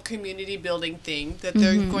whole community building thing, that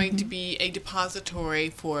there's going to be a depository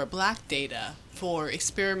for black data for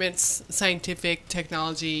experiments, scientific,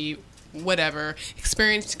 technology, whatever,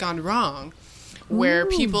 experiments gone wrong, where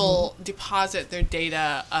people deposit their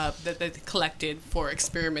data that they collected for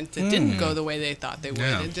experiments that didn't go the way they thought they would,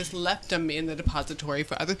 Yeah. and just left them in the depository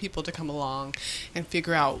for other people to come along and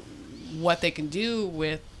figure out what they can do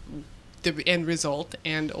with the end result,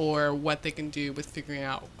 and or what they can do with figuring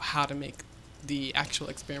out how to make the actual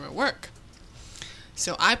experiment work.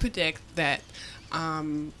 So I predict that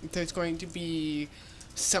there's going to be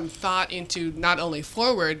some thought into not only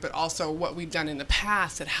forward, but also what we've done in the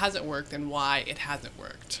past that hasn't worked and why it hasn't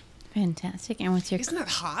worked. Fantastic. And what's your... Isn't that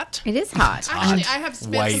hot? It is hot. Actually, I have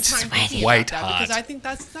spent White. some time thinking White about that, hot. because I think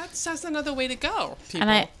that's another way to go. People.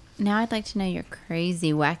 And now I'd like to know your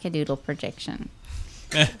crazy wackadoodle prediction.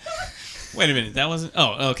 Wait a minute, that wasn't.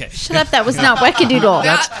 Oh, okay. Shut up, that was not wackadoodle.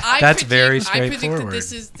 That's very I predict that straightforward.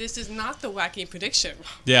 this is not the wacky prediction.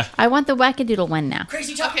 Yeah. I want the wackadoodle one now.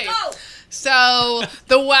 Crazy talk, Okay. go! So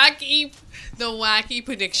the wacky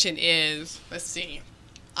prediction is, let's see.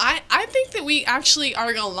 I think that we actually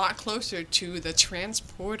are a lot closer to the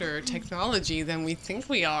transporter technology than we think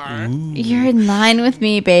we are. You're in line with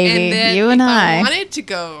me, baby. And that You and if I. wanted to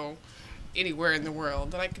go anywhere in the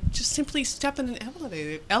world, that I could just simply step in an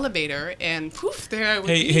elevator and poof, there I would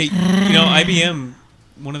be. Hey, IBM,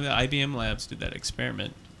 one of the IBM labs did that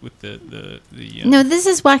experiment with the No, this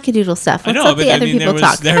is wackadoodle stuff. I Let's know, let but the I other mean, people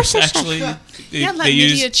talk. there's Hush, hush, hush. actually Yeah, let they media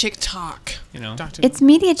used, chick talk. Dr. It's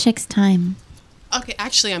Media Chick's time. Okay,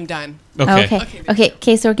 actually, I'm done. okay. Oh, Okay, okay.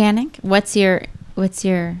 Case Organic. What's your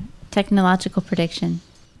technological prediction?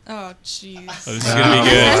 Oh, jeez. Oh, this is gonna be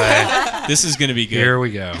good. This is gonna be good. Here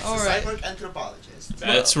we go. All right. Cyborg anthropologist.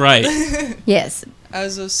 That's right. Yes.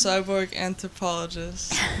 As a cyborg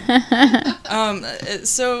anthropologist,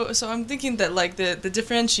 so I'm thinking that like the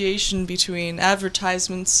differentiation between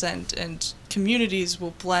advertisements and communities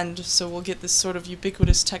will blend, so we'll get this sort of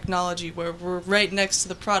ubiquitous technology where we're right next to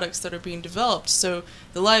the products that are being developed. So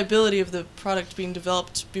the liability of the product being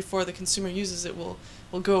developed before the consumer uses it will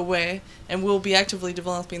go away, and we'll be actively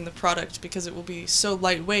developing the product because it will be so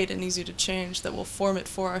lightweight and easy to change that we'll form it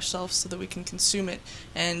for ourselves so that we can consume it.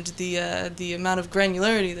 And the amount of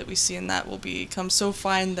granularity that we see in that will become so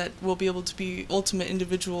fine that we'll be able to be ultimate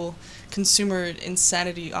individual consumer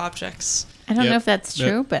insanity objects. I don't know if that's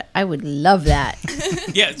true, but I would love that.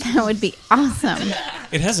 Yeah. That would be awesome.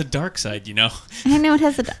 It has a dark side, you know. I know it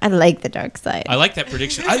has I like the dark side. I like that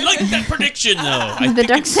prediction. I like that prediction, though. The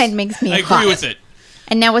dark side makes me I hot. agree with it.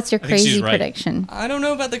 And now what's your I think she's crazy right. prediction? I don't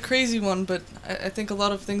know about the crazy one, but I think a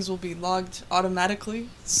lot of things will be logged automatically.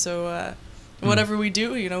 So whatever we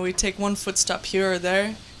do, you know, we take one footstep here or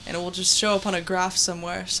there, and it will just show up on a graph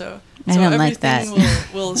somewhere. So I don't like that.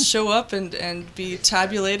 everything will show up and be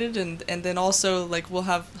tabulated, and then also like we'll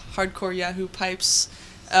have hardcore Yahoo pipes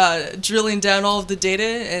drilling down all of the data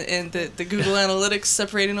and the Google Analytics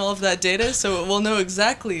separating all of that data, so we'll know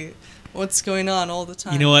exactly what's going on all the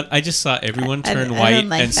time. You know what? I just saw everyone I turn don't white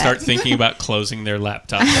like and that. start thinking about closing their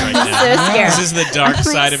laptops right now. So scared. This is the dark I'm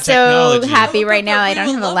side of so technology. happy right now I We don't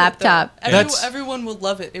will have a love it, though. laptop. Everyone will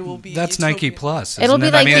love it. It will be. That's utopian. Nike Plus. It'll Isn't be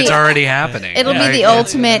it? like I mean, it's the- already happening. It'll Yeah, be the yeah.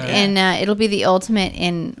 ultimate in it'll be the ultimate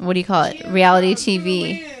in what do you call it? Reality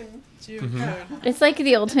TV. It's like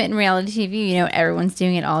the ultimate in reality TV, you know, everyone's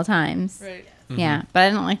doing it all times. Right. Yeah, but I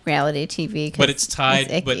don't like reality TV 'cause But it's tied.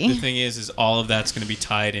 icky. But the thing is all of that's going to be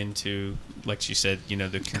tied into, like she said, you know,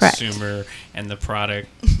 the Correct. consumer and the product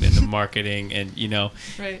and the marketing, and you know,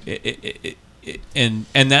 Right. and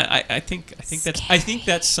that I think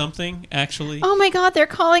that's something actually. Oh my god, they're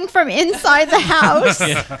calling from inside the house.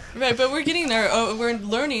 Yeah, Right, but we're getting we're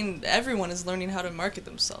learning. Everyone is learning how to market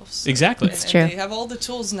themselves. exactly. It's And true. they have all the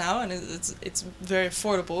tools now, and it's very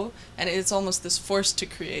affordable, and it's almost this force to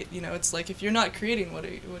create. You know, it's like if you're not creating, what are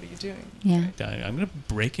you doing? Yeah. I'm going to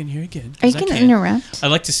break in here again. Are you 'cause I going to can. interrupt? I'd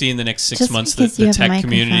like to see in the next 6 Just months because you the have a tech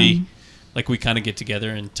community, microphone. like we kind of get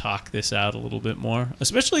together and talk this out a little bit more,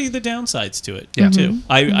 especially the downsides to it Yeah. too.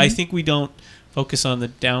 Mm-hmm. I think we don't focus on the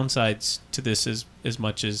downsides to this as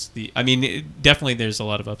much as I mean, definitely there's a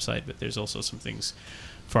lot of upside, but there's also some things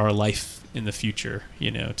for our life in the future,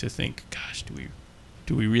 you know, to think, gosh,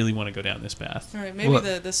 do we really want to go down this path? All right, maybe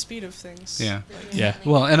Well- the speed of things. Yeah. Yeah.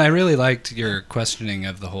 Well, and I really liked your questioning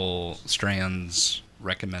of the whole strands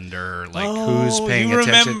recommender, like who's paying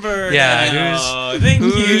attention. Remember Yeah, now. Thank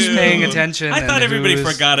who's you. paying attention. I and thought everybody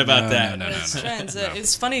who's- forgot about No, that. No, no, It's no, trends. no.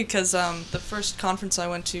 It's funny because the first conference I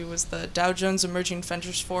went to was the Dow Jones Emerging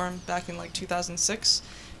Ventures Forum back in like 2006,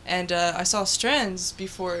 and I saw Strands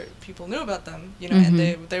before people knew about them. You know, and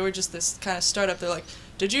they were just this kind of startup. They're like,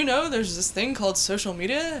 did you know there's this thing called social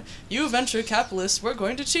media? You venture capitalists, we're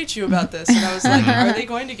going to teach you about this. And I was like, are they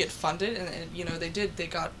going to get funded? And you know, they did. They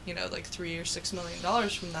got, you know, like $3 or $6 million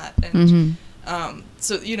from that. And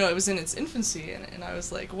so, you know, it was in its infancy. And I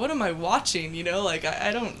was like, what am I watching? You know, like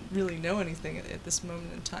I don't really know anything at this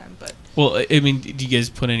moment in time. But Well, I mean, do you guys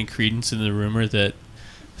put any credence in the rumor that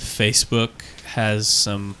Facebook has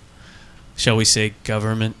some, shall we say,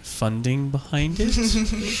 government funding behind it?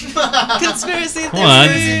 conspiracy Come on.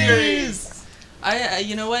 theories.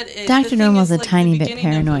 You know what? Dr. Normal's a tiny bit beginning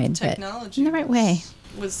of paranoid, but technology in the right way.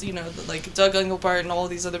 was, you know, like Doug Engelbart and all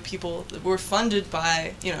these other people that were funded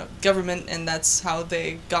by, you know, government, and that's how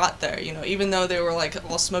they got there, you know, even though they were like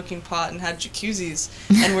all smoking pot and had jacuzzis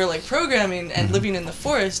and were like programming and living in the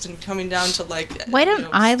forest and coming down to like Why don't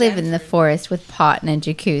I live in the forest with pot and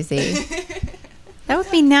a jacuzzi? That would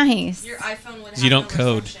be nice. Your iPhone would You don't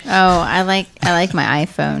code. Oh, I like my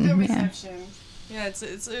iPhone. Yeah. Yeah,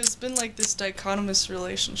 it's been like this dichotomous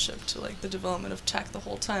relationship to like the development of tech the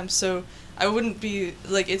whole time. So I wouldn't be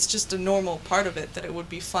like, it's just a normal part of it that it would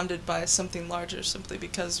be funded by something larger, simply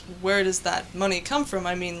because where does that money come from?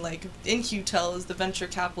 I mean, like InQtel is the venture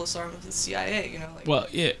capitalist arm of the CIA, you know. Like, Well,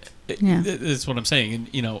 yeah, Yeah. that's what I'm saying. And,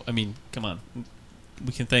 you know, I mean, come on.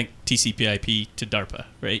 We can thank TCP/IP to DARPA,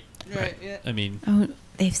 right? right, yeah. I mean, Oh,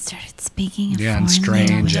 they've started speaking. Yeah, a and foreign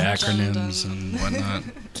strange language. acronyms and whatnot.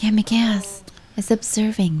 Cami Kaos is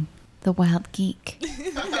observing the wild geek in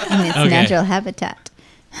its Okay. natural habitat.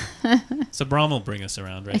 so Brahm will bring us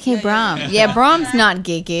around, right? Okay, Brahm. Yeah, Brahm's not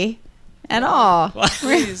geeky at all.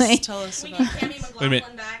 Please Really. tell us We about need it. Tammy Wait a minute.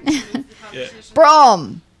 McLaughlin back to move the conversation.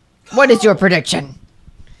 Brahm, what is your prediction?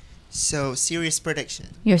 So, serious prediction.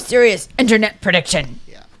 Your serious internet prediction.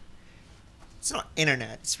 Yeah. It's not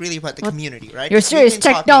internet. It's really about the What? community, right? Your We've serious been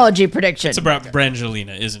talking- technology prediction. It's about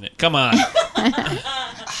Brangelina, isn't it? Come on.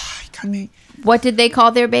 Ah, you got me. What did they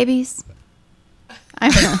call their babies? I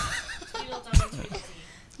don't know.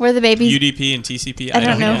 Were the babies? UDP and TCP. I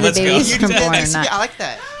don't know if the Let's go. babies were born or I not. like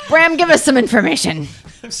that. Bram, give us some information.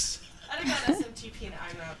 I got SMTP and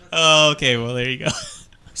IMAP. Oh, okay. Well, there you go.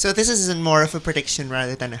 So this is more of a prediction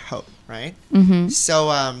rather than a hope, right? Mm-hmm. So,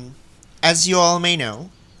 as you all may know,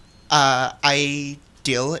 I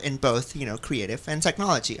deal in both, creative and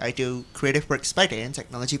technology. I do creative works by day and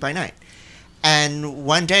technology by night. And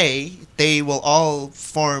one day, they will all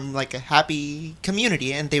form like a happy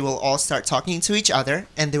community, and they will all start talking to each other,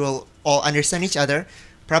 and they will all understand each other.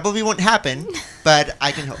 Probably won't happen, but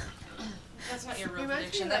I can hope. That's not your real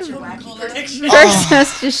prediction. That's your wacky prediction. First,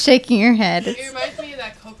 us just shaking your head. It reminds me of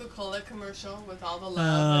that Coca-Cola commercial with all the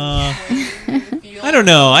love and the feel. I don't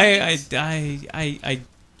know. I think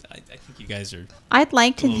you guys are I'd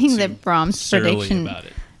like to a little think too that Brahms' surly prediction. about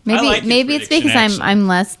it. Maybe I like his maybe it's prediction, because actually. I'm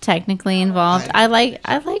less technically involved. I like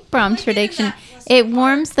Brahms' prediction. It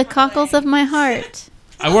warms the cockles of my heart.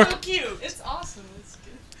 I work. So cute. It's awesome. It's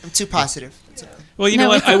good. I'm too positive. It's okay. Well, you No, know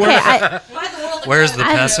what? it's I work. okay. Where's the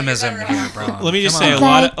I- pessimism here, bro? Let me just Come say, on. a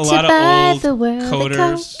lot Like of to buy old the world a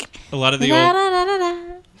coders, Coke. a lot of the Da, old. da, da, da, da.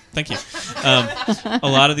 Thank you. A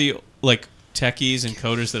lot of the like techies and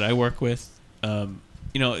coders that I work with,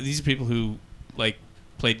 these are people who like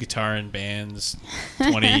played guitar in bands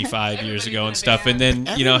 25 years ago and stuff, and then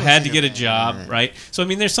Everyone's had to in a get a band. job, right? So I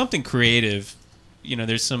mean, there's something creative.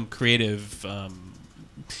 There's some creative,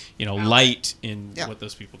 light in Yeah. what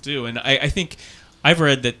those people do, and I think I've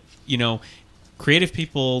read that creative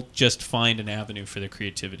people just find an avenue for their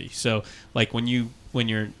creativity. So like when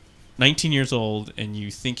you're 19 years old and you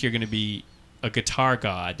think you're going to be a guitar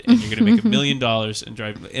god and you're going to make $1 million and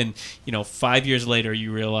drive, and 5 years later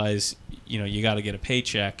you realize you got to get a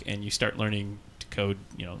paycheck and you start learning to code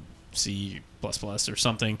C++ or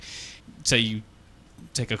something. Say you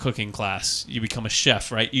take a cooking class, you become a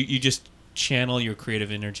chef, right? You just channel your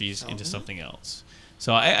creative energies into something else.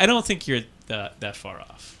 So I don't think you're that far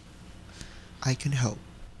off. I can hope.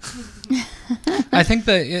 I think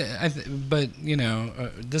that,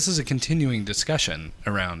 this is a continuing discussion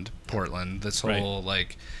around Portland. This Right. whole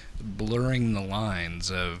like blurring the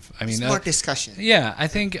lines of. I mean, It's more discussion. yeah, I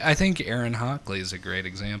think Aaron Hockley is a great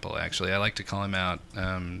example. Actually, I like to call him out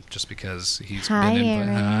just because he's Hi, been.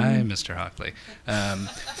 Aaron. Hi, Mr. Hockley.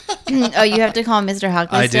 Oh, you have to call him Mr.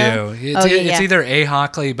 Hockley I still? do. It's, Oh, it's yeah. either a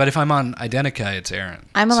Hockley, but if I'm on Identica, it's Aaron.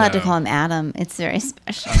 I'm allowed to So- call him Adam. It's very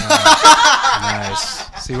special.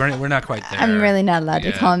 Nice. See, we're not quite there. I'm really not allowed to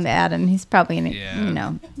Yeah. call him Adam. He's probably going to,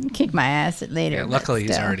 Yeah. kick my ass later. Yeah, but luckily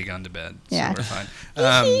he's still. already gone to bed, so Yeah. we're fine.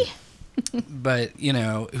 But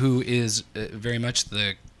who is very much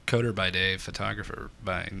the coder by day, photographer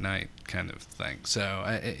by night kind of thing.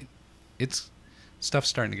 So it's stuff's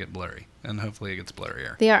starting to get blurry, and hopefully it gets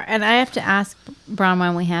blurrier. They are. And I have to ask Braun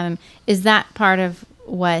when we have him, is that part of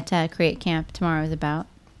what Create Camp tomorrow is about?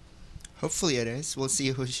 Hopefully it is. We'll see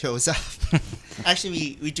who shows up.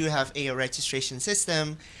 Actually, we do have a registration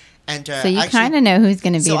system. And, So you kind of know who's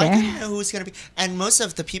going to be so I there. kind of know who's going to be. And most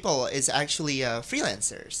of the people is actually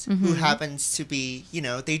freelancers who happens to be,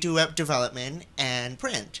 they do web development and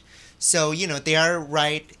print. So, they are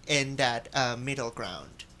right in that middle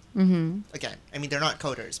ground. Mm-hmm. Again, I mean, they're not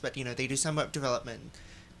coders, but, they do some web development.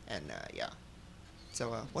 And, yeah.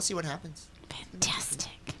 So we'll see what happens.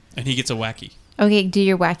 Fantastic. And he gets a wacky. Okay, do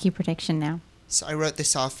your wacky prediction now. So I wrote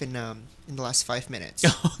this off in the last 5 minutes.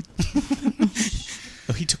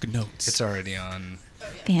 Oh, he took notes. It's already on.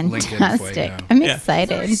 Fantastic. Fuego. I'm Yeah.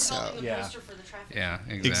 excited. So, Yeah. Yeah,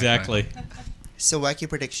 Exactly. So, wacky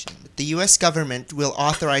prediction. The U.S. government will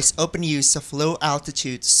authorize open use of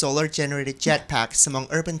low-altitude solar-generated jetpacks among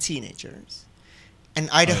urban teenagers. And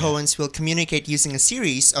Idahoans will communicate using a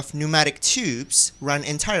series of pneumatic tubes run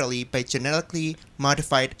entirely by genetically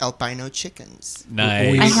modified albino chickens. Nice.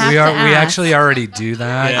 We, I have we, to are, we ask. actually already do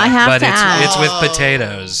that, Yeah. I have but to ask. it's with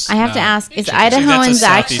potatoes. I have to not ask, is chicken. that's a Idahoans Southeast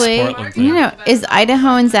actually, Portland thing. is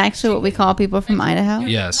Idahoans actually what we call people from Idaho?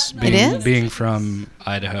 Yes, It is? being from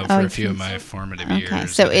Idaho for Oh, a few of geez. my formative Okay,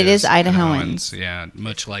 years. so it is Idahoans. Yeah,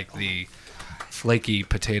 much like the flaky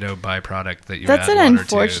potato byproduct that you That's add an water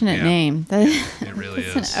unfortunate to. Yeah, name. it really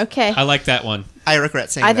is. Okay. I like that one. I regret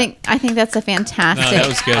saying I that. think that's a fantastic. No, that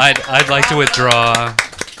was good. I'd like to withdraw.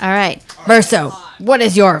 All right, Verso, what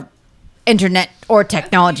is your internet or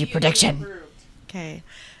technology prediction? Okay.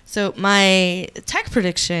 So my tech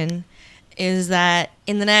prediction is that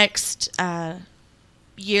in the next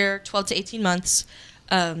year, 12 to 18 months,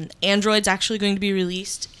 Android's actually going to be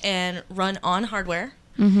released and run on hardware.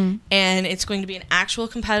 Mm-hmm. And it's going to be an actual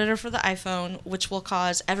competitor for the iPhone, which will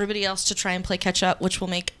cause everybody else to try and play catch up, which will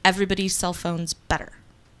make everybody's cell phones better.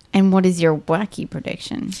 And what is your wacky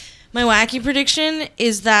prediction? My wacky prediction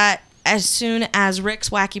is that as soon as Rick's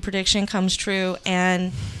wacky prediction comes true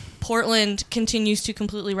and Portland continues to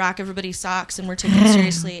completely rock everybody's socks and we're taken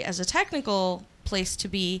seriously as a technical place to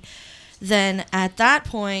be, then at that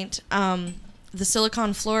point, the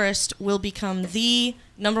Silicon Florist will become the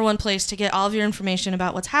 #1 place to get all of your information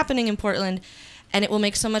about what's happening in Portland, and it will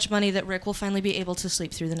make so much money that Rick will finally be able to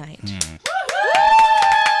sleep through the night. I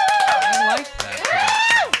like that.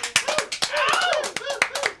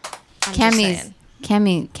 I'm just saying.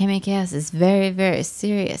 Cami Kaos is very, very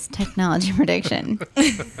serious technology prediction.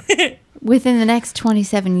 Within the next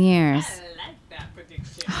 27 years,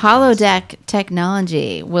 holodeck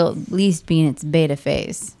technology will at least be in its beta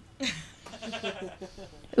phase.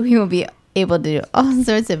 We will be able to do all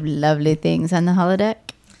sorts of lovely things on the holodeck.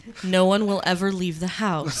 No one will ever leave the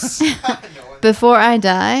house. Before I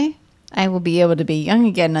die, I will be able to be young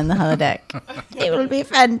again on the holodeck. It will be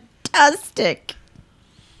fantastic.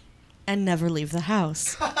 And never leave the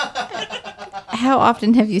house. How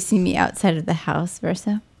often have you seen me outside of the house,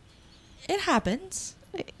 Versa? It happens.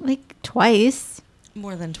 Like twice.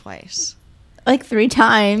 More than twice. Like 3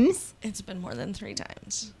 times. It's been more than 3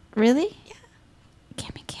 times. Really? Yeah.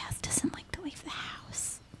 Cami Kaos doesn't like to leave the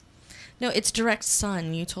house. No, it's direct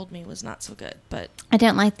sun. You told me was not so good, but I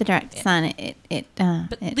don't like the direct sun.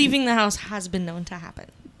 but leaving the house has been known to happen.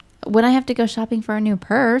 When I have to go shopping for a new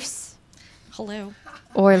purse, Hello.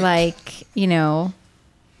 or like,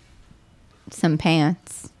 some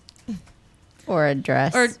pants, or a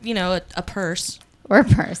dress, Or, a purse. or a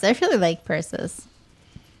purse. I really like purses.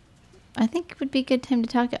 I think it would be a good time to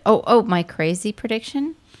talk. Oh, my crazy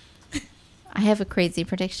prediction. I have a crazy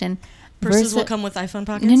prediction. Purses will come with iPhone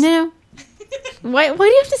pockets? No. Why do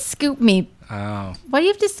you have to scoop me? Oh. Why do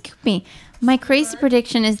you have to scoop me? My crazy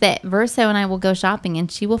prediction is that Verso and I will go shopping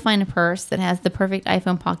and she will find a purse that has the perfect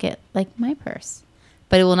iPhone pocket like my purse.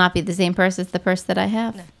 But it will not be the same purse as the purse that I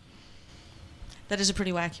have. No. That is a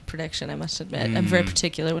pretty wacky prediction, I must admit. I'm very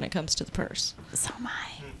particular when it comes to the purse. So am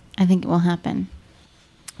I. I think it will happen.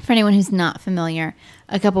 For anyone who's not familiar,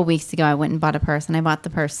 a couple weeks ago I went and bought a purse, and I bought the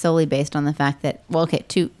purse solely based on the fact that,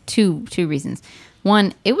 two reasons.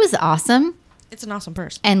 One, it was awesome. It's an awesome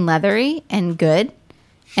purse. And leathery and good.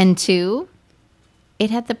 And 2, it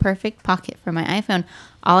had the perfect pocket for my iPhone.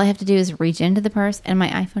 All I have to do is reach into the purse and my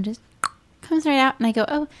iPhone just comes right out and I go,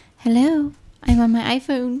 oh, hello, I'm on my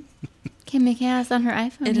iPhone. Cami Kaos on her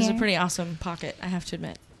iPhone. It is a pretty awesome pocket, I have to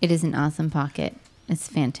admit. It is an awesome pocket. It's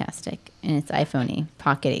fantastic. And it's iPhone-y,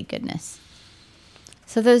 pocket-y goodness.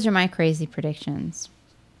 So those are my crazy predictions.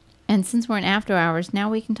 And since we're in after hours, now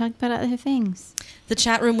we can talk about other things. The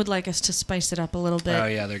chat room would like us to spice it up a little bit. Oh,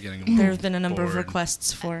 yeah, they're getting There have been a number of bored.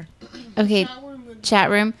 requests for... Okay, chat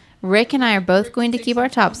room. Rick and I are both going to keep our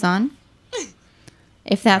tops on.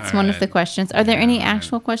 If that's one of the questions. Are there any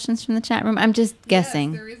actual questions from the chat room? I'm just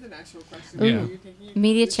guessing. Yes, there is an actual question. Yeah. You're taking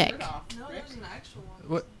Media your shirt check. off, No, Rick. there's an actual one.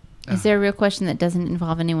 What? Is there a real question that doesn't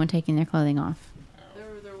involve anyone taking their clothing off?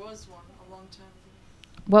 There was one a long time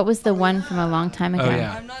ago. What was the one from a long time ago? Oh,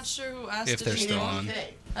 yeah. I'm not sure who asked If it. they're still on.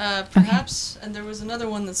 Perhaps. And there was another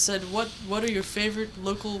one that said, "What are your favorite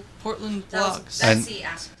local Portland blogs?" Betsy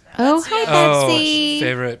asked that. Oh, hi, Betsy.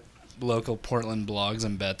 Favorite local Portland blogs,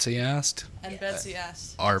 and Betsy asked. And Betsy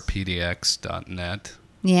asked. rpdx.net.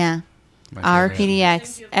 Yeah. My favorite.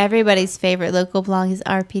 RPDX. Everybody's favorite local blog is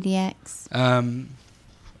RPDX.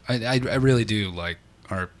 I really do like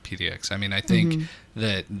RPDX. I mean, I think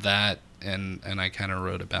that and I kind of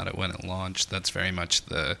wrote about it when it launched. That's very much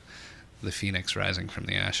the phoenix rising from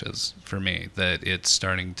the ashes for me. That it's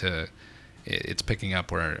picking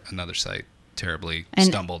up where another site terribly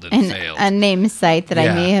stumbled and failed. A name site that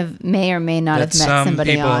Yeah. I may or may not That have met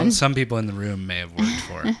somebody on. Some people in the room may have worked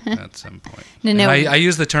for at some point. No, And no. I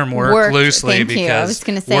use the term work Work, loosely thank you. I was because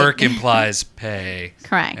gonna say- work implies pay.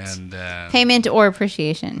 Correct. And Payment or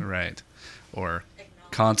appreciation. right, or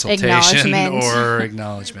consultation Acknowledgement. or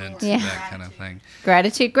acknowledgement, Yeah. that kind of thing.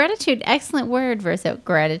 Gratitude. Excellent word, Verso.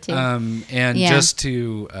 Gratitude. And Yeah. just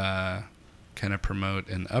to kind of promote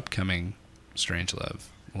an upcoming StrangeLove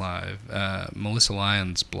Live, Melissa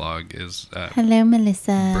Lyon's blog is Hello,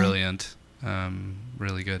 Melissa. brilliant,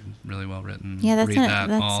 really good, really well written. Yeah, that's read that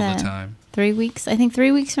all the time. 3 weeks. I think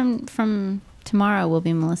 3 weeks from tomorrow will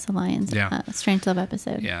be Melissa Lyon's StrangeLove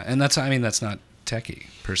episode. Yeah, and that's not techie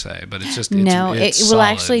per se, but it's just It it's will solid.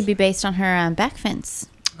 actually be based on her back fence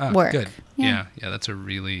work. Good. Yeah. Yeah, that's a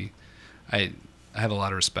really I have a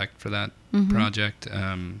lot of respect for that Mm-hmm. project.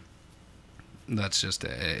 That's just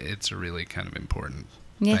it's a really kind of important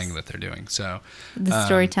Yes. thing that they're doing. So The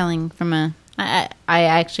storytelling from I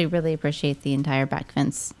actually really appreciate the entire back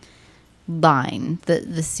fence line,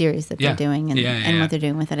 the series that they're doing and what they're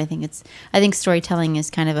doing with it. I think storytelling is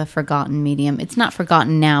kind of a forgotten medium. It's not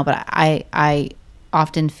forgotten now, but I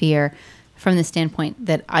often fear from the standpoint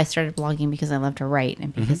that I started blogging because I love to write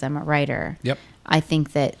and because I'm a writer. Yep. I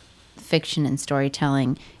think that fiction and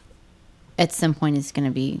storytelling at some point is going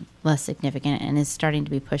to be less significant and is starting to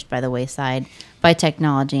be pushed by the wayside by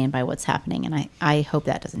technology and by what's happening. And I hope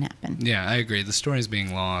that doesn't happen. Yeah, I agree. The story's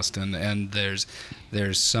being lost, and there's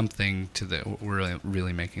something to the. We're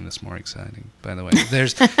really making this more exciting. By the way,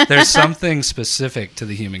 there's something specific to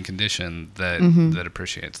the human condition that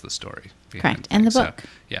appreciates the story. Correct, and the book.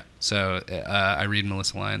 So I read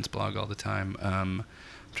Melissa Lyon's blog all the time. I'm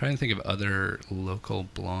trying to think of other local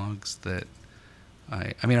blogs that.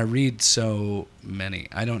 I read so many.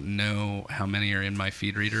 I don't know how many are in my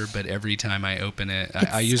feed reader, but every time I open it,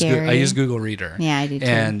 I use Google Reader. Yeah, I do too.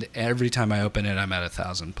 And every time I open it, I'm at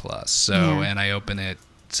 1,000 plus. So, and I open it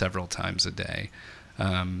several times a day.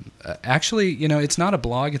 Actually, it's not a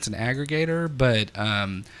blog; it's an aggregator. But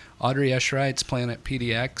Audrey Eschreit's Planet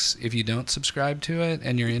PDX. If you don't subscribe to it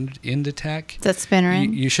and you're into tech, is that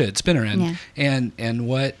Spinnerin? You should Spinnerin. Yeah. And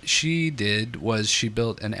what she did was she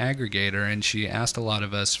built an aggregator, and she asked a lot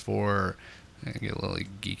of us for, I get a little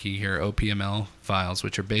geeky here, OPML files,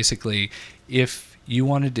 which are basically if you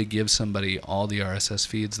wanted to give somebody all the RSS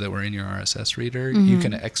feeds that were in your RSS reader, you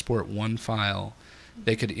can export one file.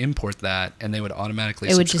 They could import that, and they would automatically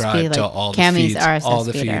subscribe to all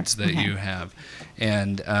the feeds, that you have.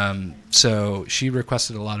 And so she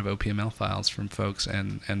requested a lot of OPML files from folks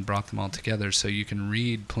and brought them all together so you can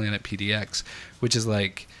read Planet PDX, which is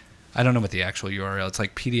like, I don't know what the actual URL. It's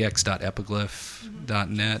like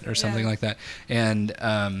pdx.epiglyph.net or something like that. And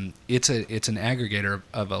it's an aggregator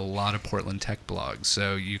of a lot of Portland tech blogs.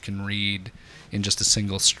 So you can read in just a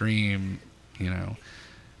single stream,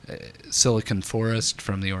 Silicon Forest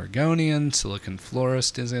from the Oregonian, Silicon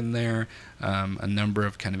Florist is in there, a number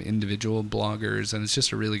of kind of individual bloggers, and it's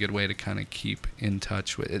just a really good way to kind of keep in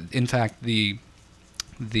touch with it. In fact, the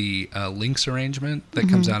links arrangement that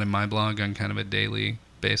comes out in my blog on kind of a daily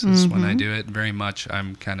basis when I do it, very much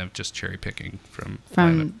I'm kind of just cherry picking from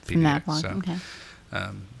that blog. So, okay.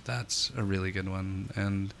 That's a really good one,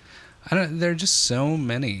 and there are just so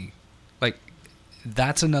many. Like,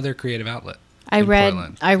 that's another creative outlet. I read,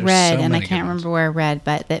 and I can't remember where I read,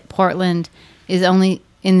 but that Portland is only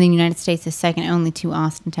in the United States is second only to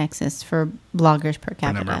Austin, Texas for bloggers per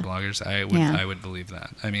capita. For number of bloggers, I would believe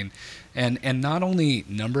that. I mean, and not only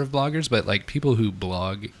number of bloggers, but like people who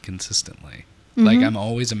blog consistently. Like, I'm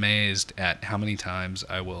always amazed at how many times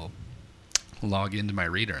I will log into my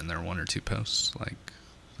reader and there are one or two posts like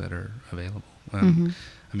that are available. I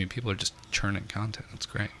mean, people are just churning content. It's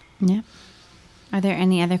great. Yeah. Are there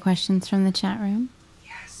any other questions from the chat room?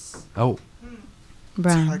 Yes. Oh.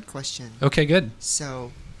 Brian. It's a hard question. Okay, good.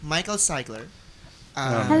 So, Michael Seigler.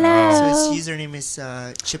 Hello. So his username is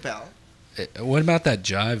Chappelle. What about that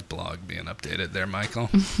Jive blog being updated there, Michael?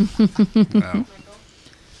 No.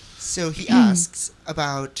 So he asks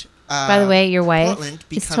about by the way, your wife Portland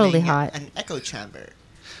is totally becoming hot. an echo chamber,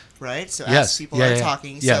 right? So Yes. as people are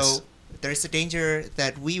talking, so there's a danger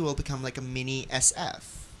that we will become like a mini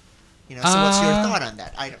SF. So what's your thought on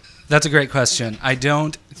that? That's a great question. I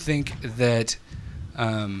don't think that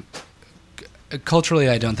culturally,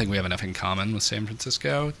 I don't think we have enough in common with San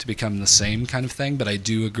Francisco to become the same kind of thing. But I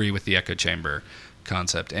do agree with the echo chamber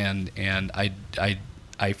concept, and I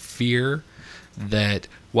fear that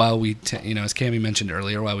while we, as Cami mentioned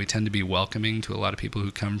earlier, while we tend to be welcoming to a lot of people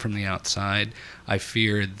who come from the outside, I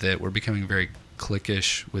fear that we're becoming very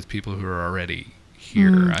cliquish with people who are already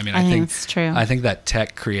here. I mean, I think it's true. I think that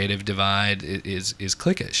tech creative divide is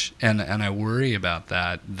cliquish, and I worry about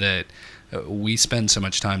that. That we spend so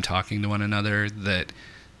much time talking to one another that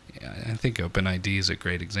I think OpenID is a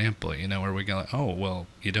great example. Where we go, oh well,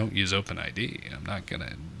 you don't use OpenID, I'm not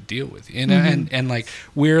gonna deal with you. And like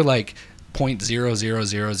we're like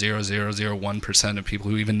 0.0000001% of people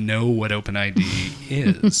who even know what OpenID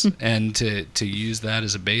is, and to use that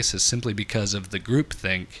as a basis simply because of the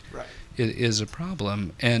groupthink. Right. Is a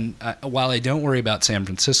problem. And while I don't worry about San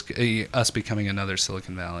Francisco, us becoming another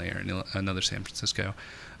Silicon Valley or another San Francisco,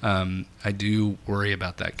 I do worry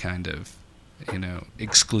about that kind of,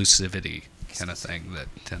 exclusivity kind of thing that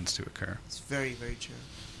tends to occur. It's very, very true.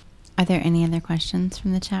 Are there any other questions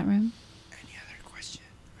from the chat room? Any other question?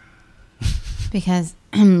 Because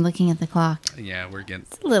I'm looking at the clock. Yeah, we're getting...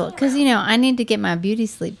 It's a little, because, I need to get my beauty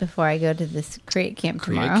sleep before I go to this Create Camp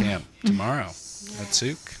tomorrow. Create Camp tomorrow. At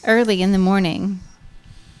Souk. Early in the morning.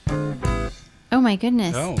 Oh my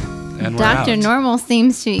goodness. Oh, and we're Dr. out. Normal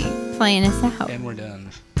seems to be playing us out. And we're done.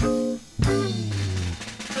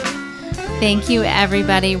 Thank you,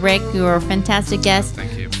 everybody. Rick, you were a fantastic guest.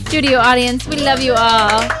 Thank you. Studio audience, we love you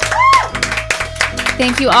all.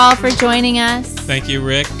 Thank you all for joining us. Thank you,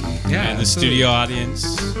 Rick. Yeah, And the absolutely. studio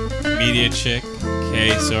audience. Media Chick,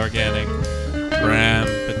 Case Organic, Ram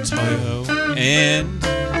Batoyo, and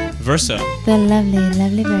Verso. The lovely,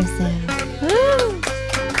 lovely Verso. Woo!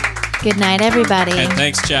 Good night, everybody. And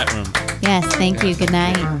thanks, chat room. Yes, thank you. Good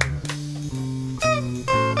night.